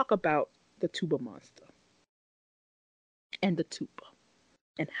 Let's talk about the tuba monster and the tuba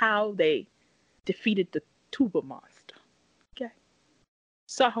and how they defeated the tuba monster. Okay.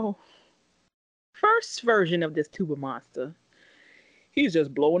 So, first version of this tuba monster, he's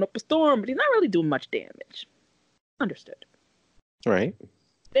just blowing up a storm, but he's not really doing much damage. Understood. Right.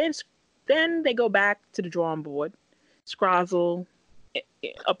 Then they go back to the drawing board. Scrozzle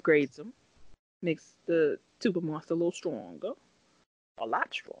upgrades him, makes the tuba monster a little stronger, a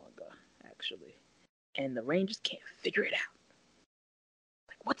lot stronger, actually. And the Rangers can't figure it out.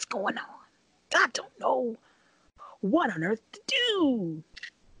 Like, what's going on? I don't know what on earth to do.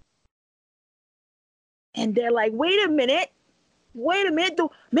 And they're like, wait a minute.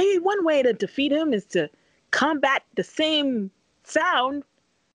 Maybe one way to defeat him is to combat the same sound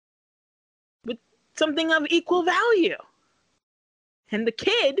with something of equal value. And the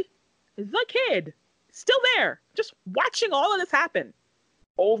kid, still there, just watching all of this happen.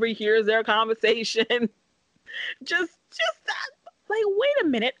 Overhears their conversation. just that. Like, wait a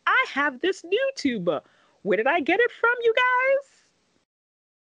minute, I have this new tuba. Where did I get it from, you guys?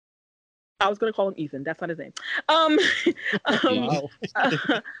 I was going to call him Ethan. That's not his name.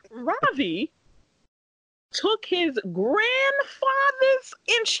 Ravi took his grandfather's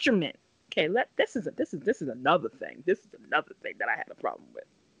instrument. Okay, this is another thing. This is another thing that I had a problem with.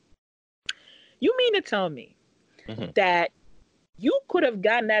 You mean to tell me that you could have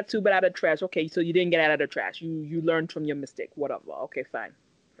gotten that tuba out of the trash? Okay, so you didn't get it out of the trash. You learned from your mistake. Whatever. Okay, fine.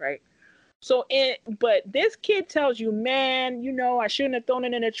 Right? So, but this kid tells you, man, I shouldn't have thrown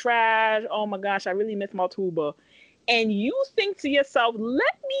it in the trash. Oh my gosh, I really miss my tuba. And you think to yourself,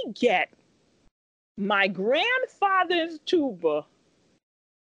 let me get my grandfather's tuba.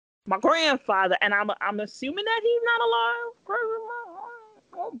 My grandfather, and I'm assuming that he's not alive,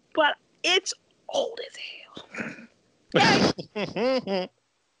 but it's old as hell. Okay?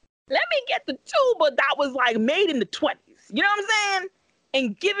 Let me get the tuba that was like made in the 20s. You know what I'm saying?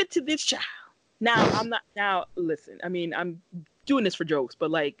 And give it to this child. Now, listen, I mean, I'm doing this for jokes,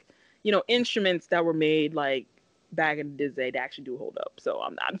 but like, instruments that were made like back in the day, they actually do hold up. So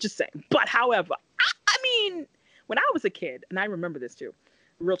I'm just saying. But however, I mean, when I was a kid, and I remember this too,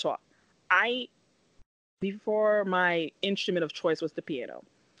 real talk, before my instrument of choice was the piano,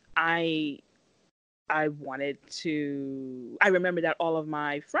 I remember that all of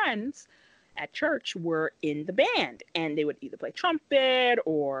my friends at church were in the band, and they would either play trumpet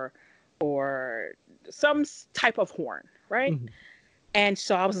or some type of horn, right? Mm-hmm. And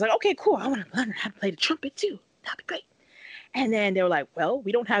so I was like, okay, cool. I want to learn how to play the trumpet too. That'd be great. And then they were like, well,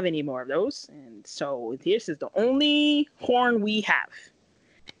 we don't have any more of those, and so this is the only horn we have.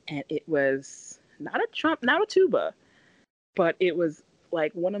 And it was not a tuba, but it was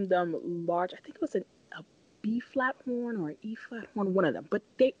like one of them large. I think it was a B flat horn or an E flat horn, one of them. But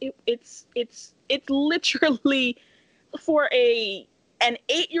it's literally for an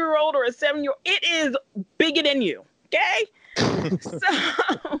 8-year-old or a 7-year-old. It is bigger than you, okay? So,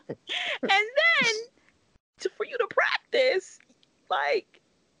 and then for you to practice, like,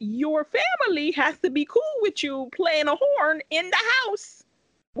 your family has to be cool with you playing a horn in the house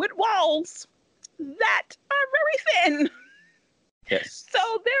with walls that are very thin. Yes. So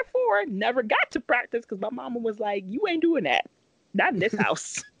therefore, never got to practice because my mama was like, "You ain't doing that. Not in this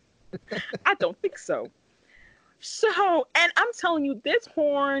house. I don't think so. So, and I'm telling you, this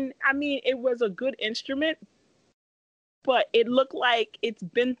horn, I mean, it was a good instrument, but it looked like it's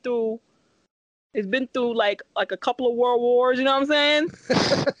been through like a couple of world wars, you know what I'm saying?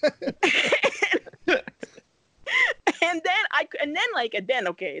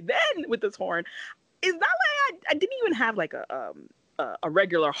 Then with this horn, it's not like I didn't even have like a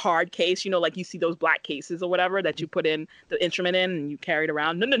regular hard case, you know, like you see those black cases or whatever that you put in the instrument in and you carry it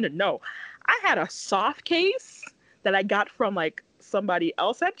around. No. I had a soft case that I got from like somebody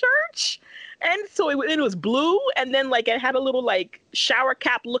else at church, and so it was blue, and then like it had a little like shower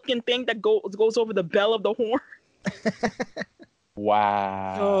cap looking thing that goes over the bell of the horn.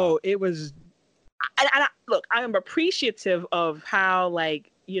 Wow. Oh, it was. Look, I am appreciative of how, like,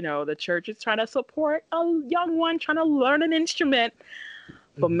 you know, the church is trying to support a young one trying to learn an instrument.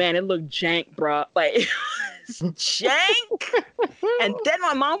 But man, it looked jank, bro. Like, jank. And then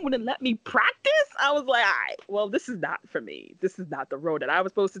my mom wouldn't let me practice. I was like, all right, well, this is not for me. This is not the road that I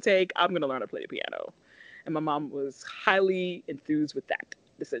was supposed to take. I'm going to learn to play the piano. And my mom was highly enthused with that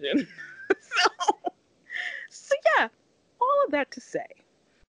decision. So yeah, all of that to say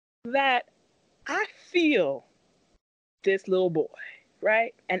that I feel this little boy,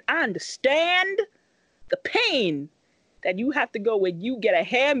 right? And I understand the pain that you have to go when you get a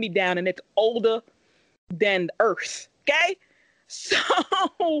hand-me-down and it's older than Earth, okay? So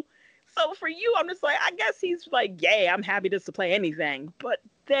for you, I'm just like, I guess he's like, yeah, I'm happy just to play anything. But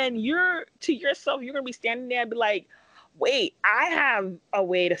then you're to yourself, you're going to be standing there and be like, wait, I have a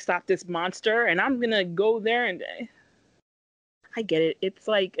way to stop this monster, and I'm going to go there and... I get it. It's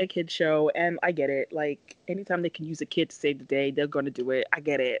like a kid show, and I get it. Like, anytime they can use a kid to save the day, they're going to do it. I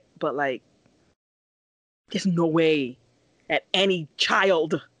get it. But, like, there's no way that any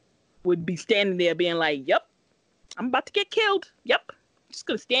child would be standing there being like, yep, I'm about to get killed. Yep. I'm just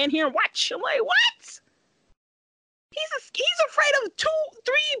going to stand here and watch. I'm like, what? He's afraid of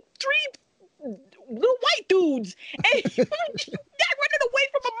three little white dudes. And you're running away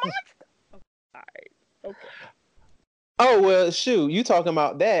from a monster. All right. Okay. Oh, well, shoot, you talking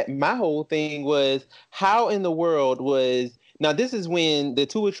about that. My whole thing was how in the world was... Now, this is when the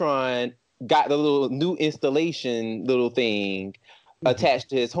Tubatron got the little new installation little thing attached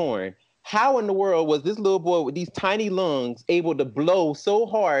to his horn. How in the world was this little boy with these tiny lungs able to blow so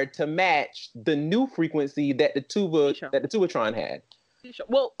hard to match the new frequency that the Tubatron had?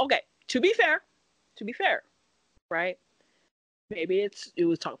 Well, okay, to be fair, right? Maybe it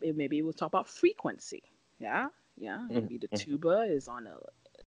was talk about frequency. Yeah. Maybe the tuba is on a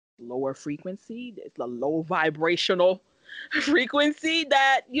lower frequency. It's a low vibrational frequency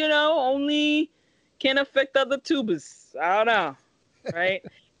that, you know, only can affect other tubas. I don't know, right?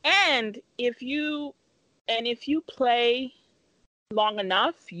 And if you play long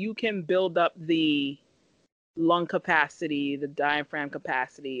enough, you can build up the lung capacity, the diaphragm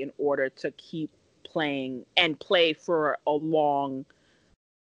capacity, in order to keep playing and play for a long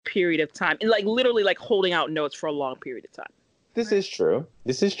period of time, and like literally like holding out notes for a long period of time. This is true.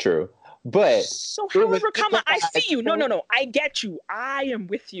 But so, however, I see you. No, I get you. I am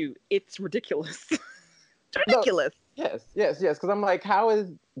with you. It's ridiculous. It's ridiculous. No, yes. Because I'm like, how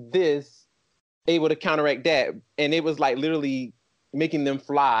is this able to counteract that? And it was like literally making them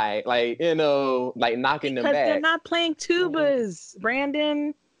fly, like, you know, like knocking them back. Because they're not playing tubas,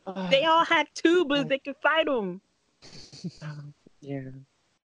 Brandon. They all had tubas. They could fight them. Yeah.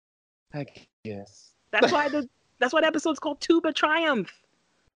 I guess. That's why the episode's called Tuba Triumph.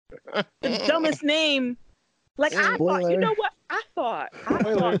 The dumbest name. Like, I thought, you know what? I thought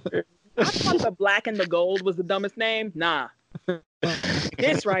the black and the gold was the dumbest name. Nah.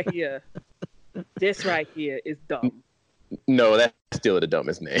 This right here is dumb. No, that's still the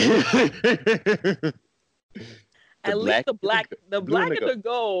dumbest name. At least the black and the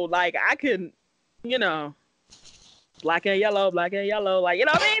gold, like, I can, you know, black and yellow, like, you know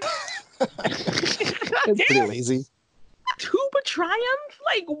what I mean? It's pretty lazy. Tuba Triumph?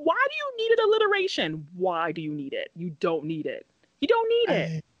 Like, why do you need an alliteration? Why do you need it? You don't need it. You don't need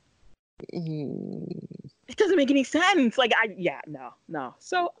it. It doesn't make any sense. Like, no.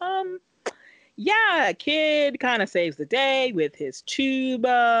 So, kid kind of saves the day with his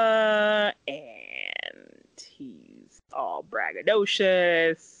tuba, and he's all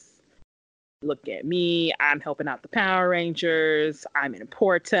braggadocious. Look at me. I'm helping out the Power Rangers. I'm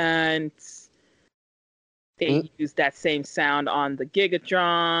important. They use that same sound on the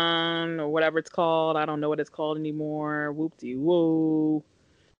Gigatron or whatever it's called. I don't know what it's called anymore. Whoop-de-woo.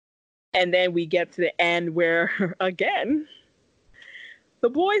 And then we get to the end where, again,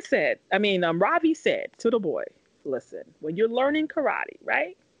 Ravi said to the boy, listen, when you're learning karate,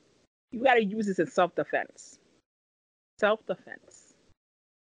 right? You got to use this in self-defense. Self-defense.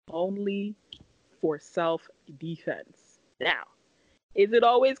 Only for self-defense. Now, is it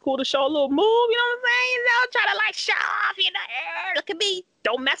always cool to show a little move? You know what I'm saying? You know, try to like show off, you know, look at me.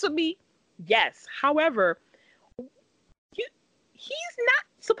 Don't mess with me. Yes. However, he's not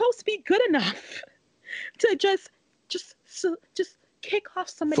supposed to be good enough to just kick off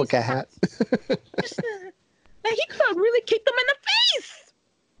somebody's Flick a hat. Like he could have really kicked them in the face.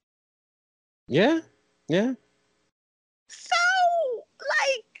 Yeah. Yeah. So,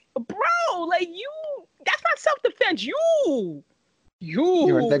 like, bro, like that's not self-defense.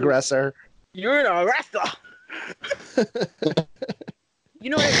 You're an aggressor. You're an aggressor. You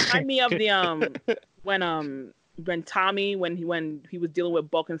know what it reminded me of the when Tommy when he was dealing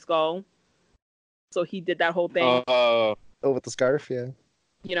with Bulk and Skull. So he did that whole thing. Oh, with the scarf, yeah.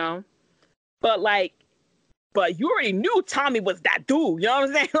 You know? But you already knew Tommy was that dude. You know what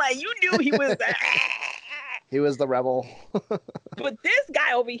I'm saying? Like you knew he was that. He was the rebel. But this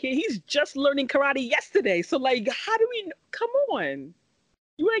guy over here, he's just learning karate yesterday. So like, how do we? Come on,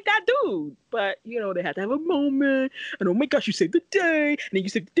 you ain't that dude. But you know, they had to have a moment. And oh my gosh, you saved the day. And then you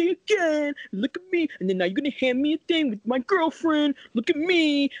saved the day again. Look at me. And then now you're gonna hand me a thing with my girlfriend. Look at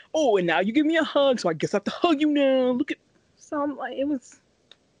me. Oh, and now you give me a hug. So I guess I have to hug you now. Look at. So I'm like, it's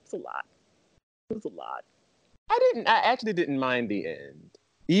a lot. It was a lot. I actually didn't mind the end,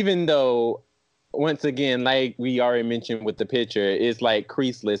 even though. Once again, like we already mentioned with the picture, it's like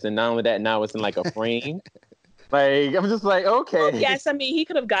creaseless, and not only that, now it's in like a frame. Like I'm just like, okay. Well, yes, I mean he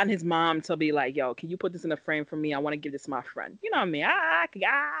could have gotten his mom to be like, "Yo, can you put this in a frame for me? I want to give this to my friend." You know what I mean? I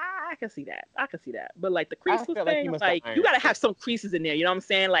can see that. I can see that. But like the creaseless thing, like you gotta have some creases in there. You know what I'm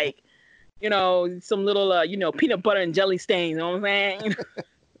saying? Like, you know, some little, peanut butter and jelly stains. You know what I'm saying?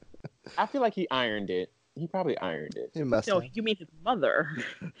 I feel like he ironed it. He probably ironed it. He must have. You mean his mother?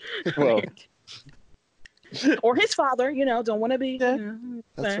 Well. Or his father, don't want to be. Yeah.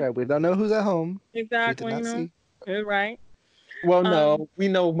 That's right. We don't know who's at home. Exactly. We did not see. Right. Well, no, we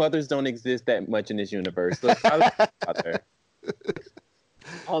know mothers don't exist that much in this universe. So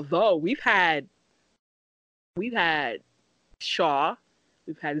although we've had Shaw,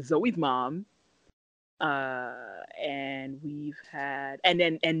 we've had Zoe's mom, and we've had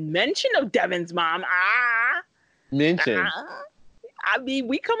and mention of Devin's mom. Mention. I mean,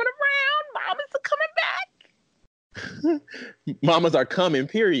 we coming around. Mamas are coming back. Mamas are coming,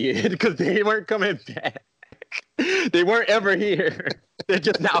 period, because they weren't coming back. They weren't ever here. They're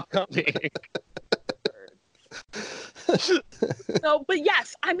just now coming. No, but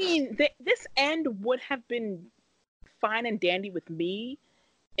yes, I mean, this end would have been fine and dandy with me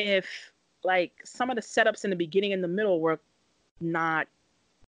if, like, some of the setups in the beginning and the middle were not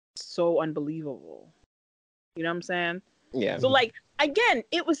so unbelievable. You know what I'm saying? Yeah. So, like, again,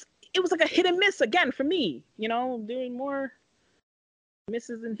 it was like a hit and miss again for me. Doing more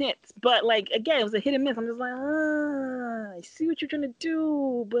misses and hits. But, like, again, it was a hit and miss. I'm just like, I see what you're trying to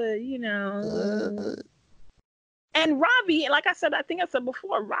do, but, And Robbie, like I said, I think I said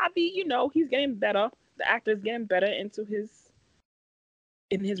before, Robbie, he's getting better. The actor's getting better into his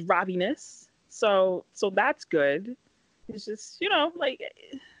Robbiness. So that's good. It's just, like,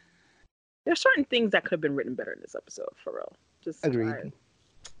 there's certain things that could have been written better in this episode, for real. Just agreed.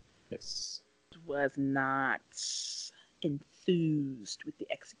 Yes. Was not enthused with the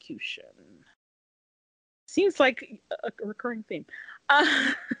execution. Seems like a recurring theme.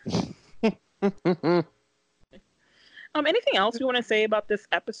 Anything else you want to say about this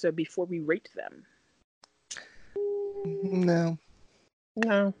episode before we rate them? No.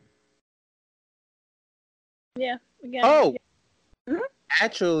 Yeah. Again. Oh. Yeah. Mm-hmm.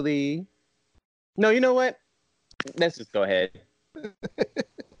 Actually, no. You know what? Let's just go ahead.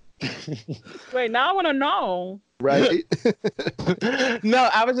 Wait, now I want to know. Right? No,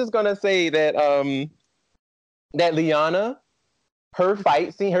 I was just gonna say that that Liana, her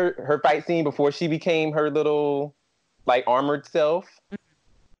fight scene before she became her little like armored self,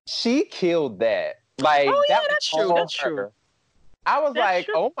 she killed that. Like, oh yeah, that's true. That's true. I was like,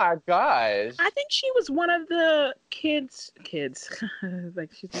 true. Oh my gosh. I think she was one of the kids.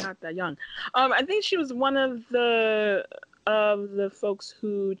 Like, she's not that young. I think she was one of the folks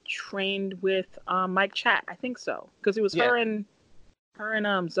who trained with Mike Chat. I think so, because it was her and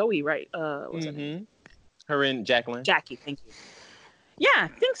Zoe, right? What's her name? Her and Jacqueline. Jackie, thank you. Yeah, I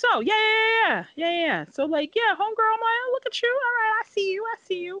think so. Yeah. So like, yeah, homegirl, I'm like, oh, look at you. All right, I see you.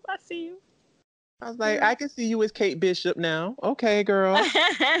 I was like, I can see you as Kate Bishop now. Okay, girl.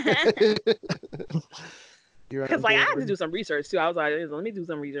 Because like I had to do some research too. I was like, let me do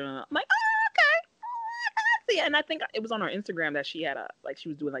some research. I'm like, oh, okay. I honestly, and I think it was on her Instagram that she had she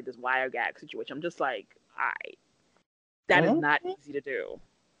was doing like this wire gag situation. I'm just like, that is not easy to do.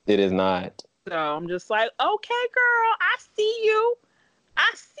 It is not. So I'm just like, okay, girl, I see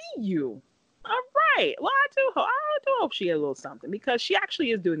you. All right. Well, I do hope she gets a little something because she actually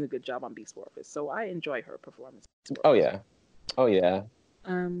is doing a good job on Beast Morphers. So I enjoy her performance. Oh yeah. So yeah.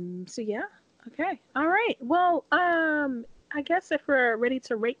 Okay. All right. Well, I guess if we're ready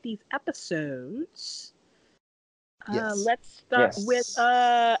to rate these episodes, let's start with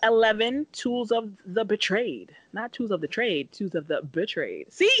 11, Tools of the Betrayed. Not Tools of the Trade, Tools of the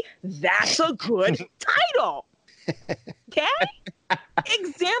Betrayed. See, that's a good title. Okay?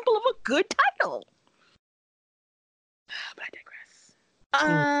 Example of a good title. But I digress.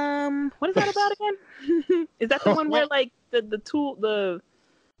 What is that about again? Is that the one where like the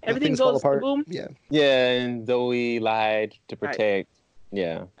everything goes apart? boom? Yeah. Yeah, and Zoe lied to protect. Right.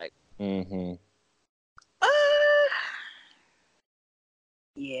 Yeah. Right. Mm-hmm.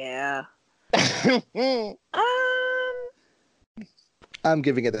 Yeah. I'm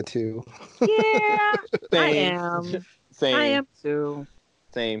giving it a 2. Yeah. Same. I am too.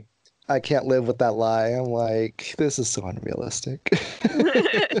 Same. I can't live with that lie. I'm like, this is so unrealistic.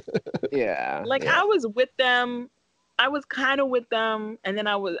 Yeah. Like yeah. I was with them. I was kind of with them, and then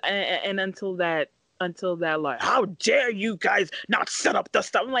I was, and until that, like, how dare you guys not set up the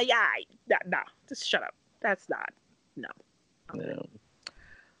stuff? I'm like, nah, just shut up. That's not, no. No.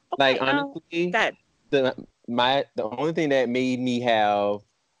 Okay, Like honestly, the only thing that made me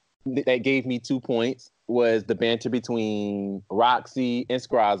that gave me 2 points was the banter between Roxy and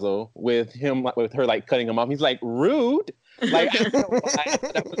Scrazzo with her like cutting him off. He's like, rude. Like I don't know why.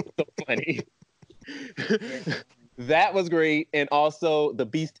 That was so funny. That was great, and also the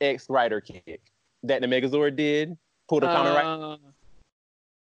Beast X Rider kick that the Megazord did, pulled a Kamen Rider.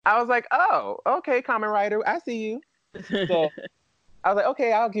 I was like, oh, okay, Kamen Rider, I see you. So I was like,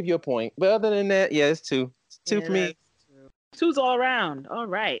 okay, I'll give you a point. But other than that, yeah, it's 2. It's 2 for me. 2's all around. All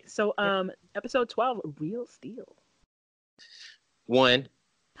right. So episode 12, Real Steel. 1.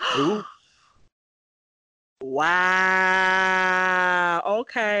 Ooh. Wow.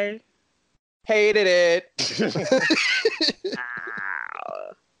 Okay. Hated it.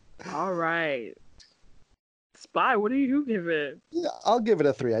 Wow. All right. Spy, what do you give it? Yeah, I'll give it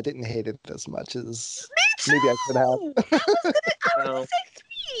a 3. I didn't hate it as much as Me maybe I could have. I was gonna say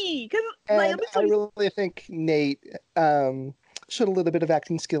 3 because I really think Nate showed a little bit of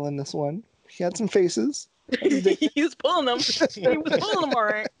acting skill in this one. He had some faces. he was pulling them. All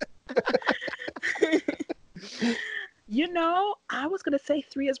right. I was gonna say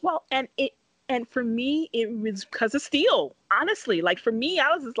 3 as well, and for me it was because of Steel. Honestly, like for me, I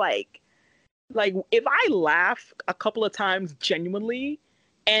was just like if I laugh a couple of times genuinely,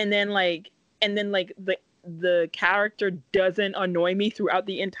 and then the character doesn't annoy me throughout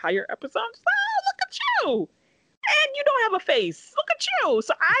the entire episode, I'm just like, oh, look at you, and you don't have a face. Look at you.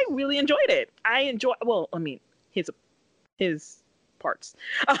 So I really enjoyed it. His parts.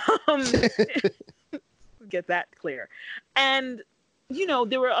 Get that clear. And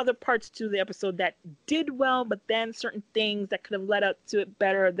there were other parts to the episode that did well, but then certain things that could have led up to it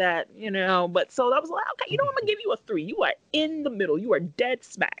better but so I was like, okay, I'm gonna give you a 3. You are in the middle. You are dead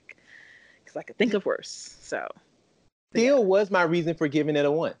smack. Because I could think of worse. So Steel was my reason for giving it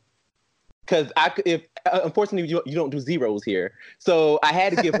a 1. Because unfortunately you don't do zeros here, so I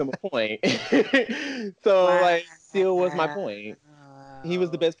had to give him a point. So wow. Steel was my point. He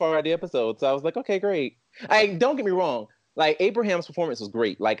was the best part of the episode, so I was like, okay, great. Don't get me wrong. Like Abraham's performance was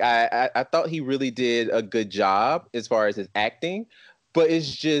great. Like I thought he really did a good job as far as his acting, but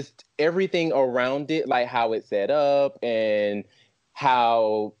it's just everything around it, like how it's set up and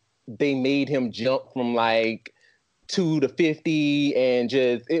how they made him jump from 2 to 50 and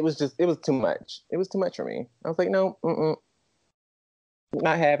it was too much. It was too much for me. I was like, no,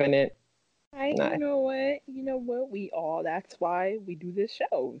 not having it. You know what? That's why we do this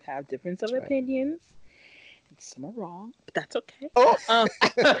show. We have difference of opinions. Some are wrong, but that's okay. Oh.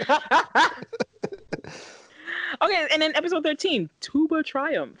 Okay, and then episode 13, Tuba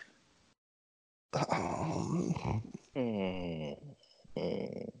Triumph. Yo,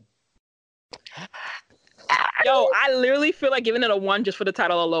 I literally feel like giving it a 1 just for the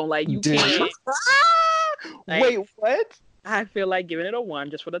title alone. Like, you can't. Wait, what? I feel like giving it a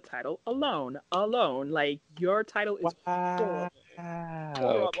 1 just for the title alone. Like, your title is horrible.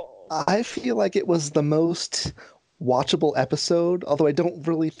 I feel like it was the most watchable episode, although I don't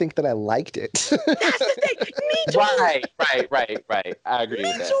really think that I liked it. That's the thing. Me too. Right. I agree with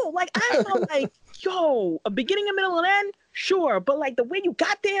that. Me too. Like, I felt like, a beginning, a middle, and end, Sure, but like the way you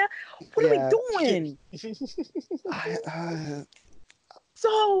got there, what are we doing?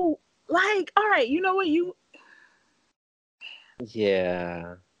 So, like, all right, you know what? You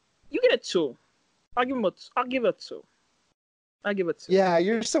Yeah. get a 2. I'll give it a 2. I'll give it 2. Yeah,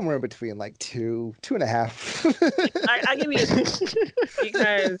 you're somewhere between like 2.5. I give you a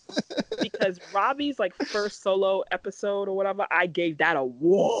 2 because Robbie's like first solo episode or whatever, I gave that a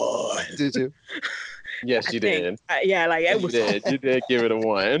 1. Did you? Yes, you did. Yeah, like it was. You did give it a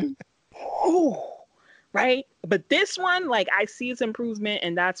 1. Right, but this one, like, I see its improvement,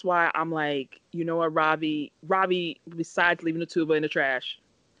 and that's why I'm like, you know what, Robbie, besides leaving the tuba in the trash.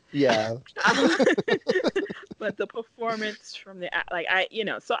 Yeah. But the performance from the, like,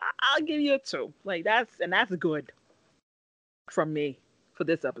 so I'll give you a 2. Like, that's good from me for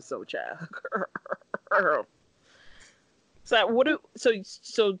this episode, child. So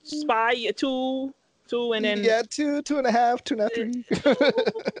Spy a 2, and then 2.5, 2.5, 3.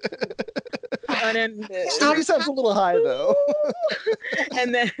 and then Three sounds a little high though.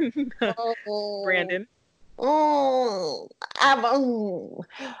 And then Brandon. I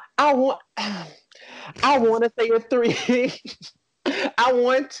want to say a 3. I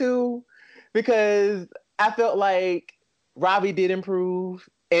want to, because I felt like Robbie did improve,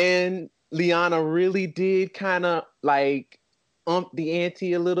 and Liana really did kind of like ump the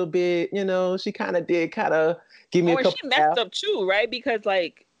ante a little bit. You know, she kind of did give me a couple. She messed up too, right? Because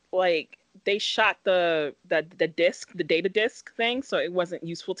like they shot the disc, the data disc thing, so it wasn't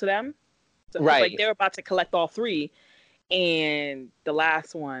useful to them. So right. Like they were about to collect all 3, and the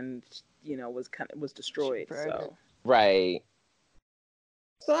last one, was destroyed. So right.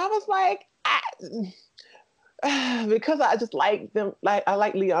 So I was like, because I just like them, like I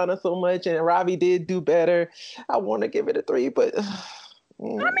like Liana so much, and Robbie did do better. I want to give it a 3, but I mean,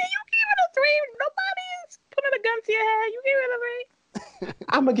 you give it a 3. Nobody's putting a gun to your head. You give it a 3.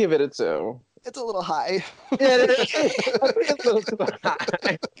 I'm gonna give it a 2. It's a little high. Yeah, it's a little too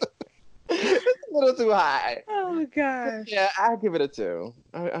high. It's a little too high. Oh my gosh. Yeah, I'll give it a 2.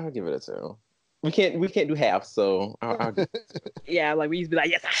 I'll give it a 2. We can't do half, so I'll yeah, like we used to be like,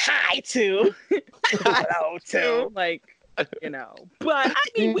 yes, a high 2, low 2, like, But I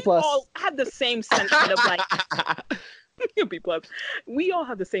mean, we all have the same sentiment of like B plus. We all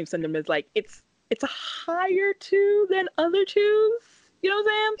have the same sentiment, like it's a higher 2 than other 2s. You know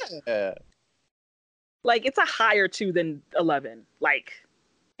what I'm saying? Yeah. Like it's a higher 2 than 11. Like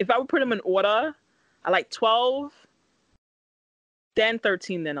if I would put them in order, I like 12, then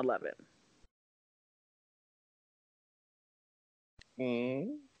 13, then 11.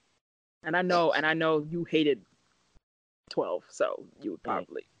 Mm. And I know you hated 12, so you would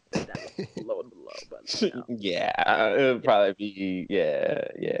probably put that below. But yeah, it would probably be yeah.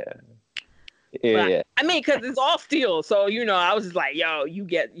 But, I mean, because it's all steel, so I was just like, yo, you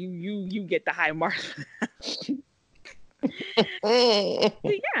get the high mark for that.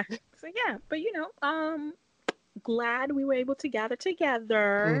 So yeah, but glad we were able to gather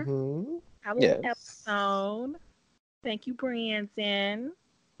together. Mm-hmm. Have a little episode. Thank you, Brandon.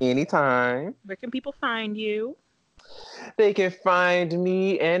 Anytime. Where can people find you? They can find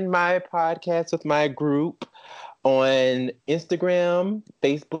me and my podcast with my group on Instagram,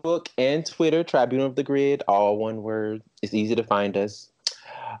 Facebook, and Twitter, Tribunal of the Grid, all one word. It's easy to find us.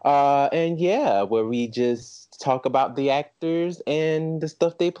 And yeah, where we just talk about the actors and the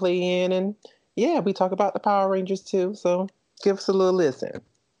stuff they play in. And yeah, we talk about the Power Rangers too. So give us a little listen.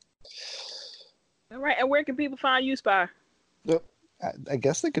 All right. And where can people find you, Spy? I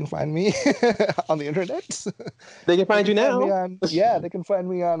guess they can find me on the internet. They can find you now. They can find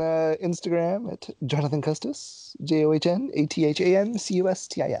me on Instagram at Jonathan Custis,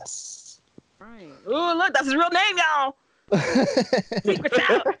 JohnathanCustis. Right. Oh, look, that's his real name, y'all. Secret's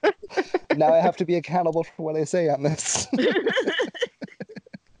out. Now I have to be accountable for what I say on this.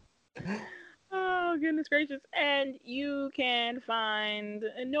 Oh, goodness gracious. And you can find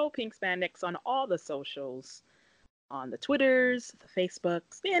No Pink Spandex on all the socials. On the Twitters, the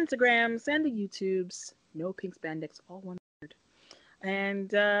Facebooks, the Instagrams, and the YouTubes. No Pink Spandex, all one word.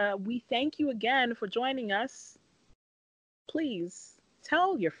 And we thank you again for joining us. Please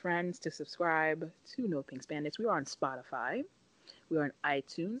tell your friends to subscribe to No Pink Spandex. We are on Spotify. We are on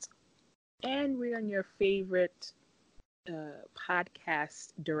iTunes. And we're on your favorite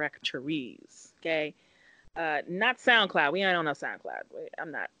podcast directories. Okay? Not SoundCloud. We ain't on no SoundCloud.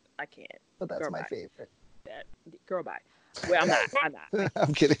 I can't. But that's my favorite. That girl, bye. Well, I'm not.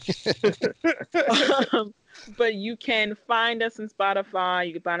 I'm kidding. But you can find us in Spotify.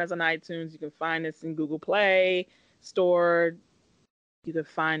 You can find us on iTunes. You can find us in Google Play Store. You can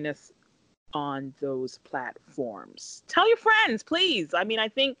find us on those platforms. Tell your friends, please. I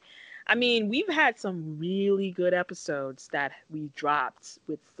mean, we've had some really good episodes that we dropped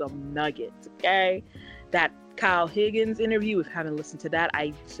with some nuggets, okay? That Kyle Higgins interview, if you haven't listened to that,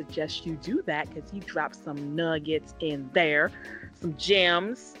 I suggest you do that because he dropped some nuggets in there, some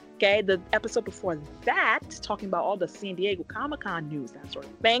gems, okay? The episode before that, talking about all the San Diego Comic-Con news, that sort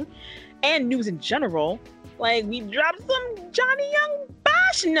of thing, and news in general. Like, we dropped some Johnny Young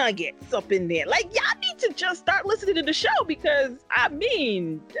Bosch nuggets up in there. Like, y'all need to just start listening to the show because, I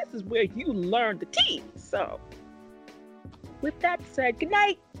mean, this is where you learn the tea. So, with that said, good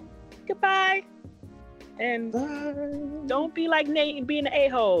night, goodbye, and don't be like Nate and being an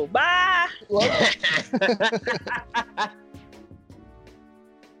a-hole. Bye!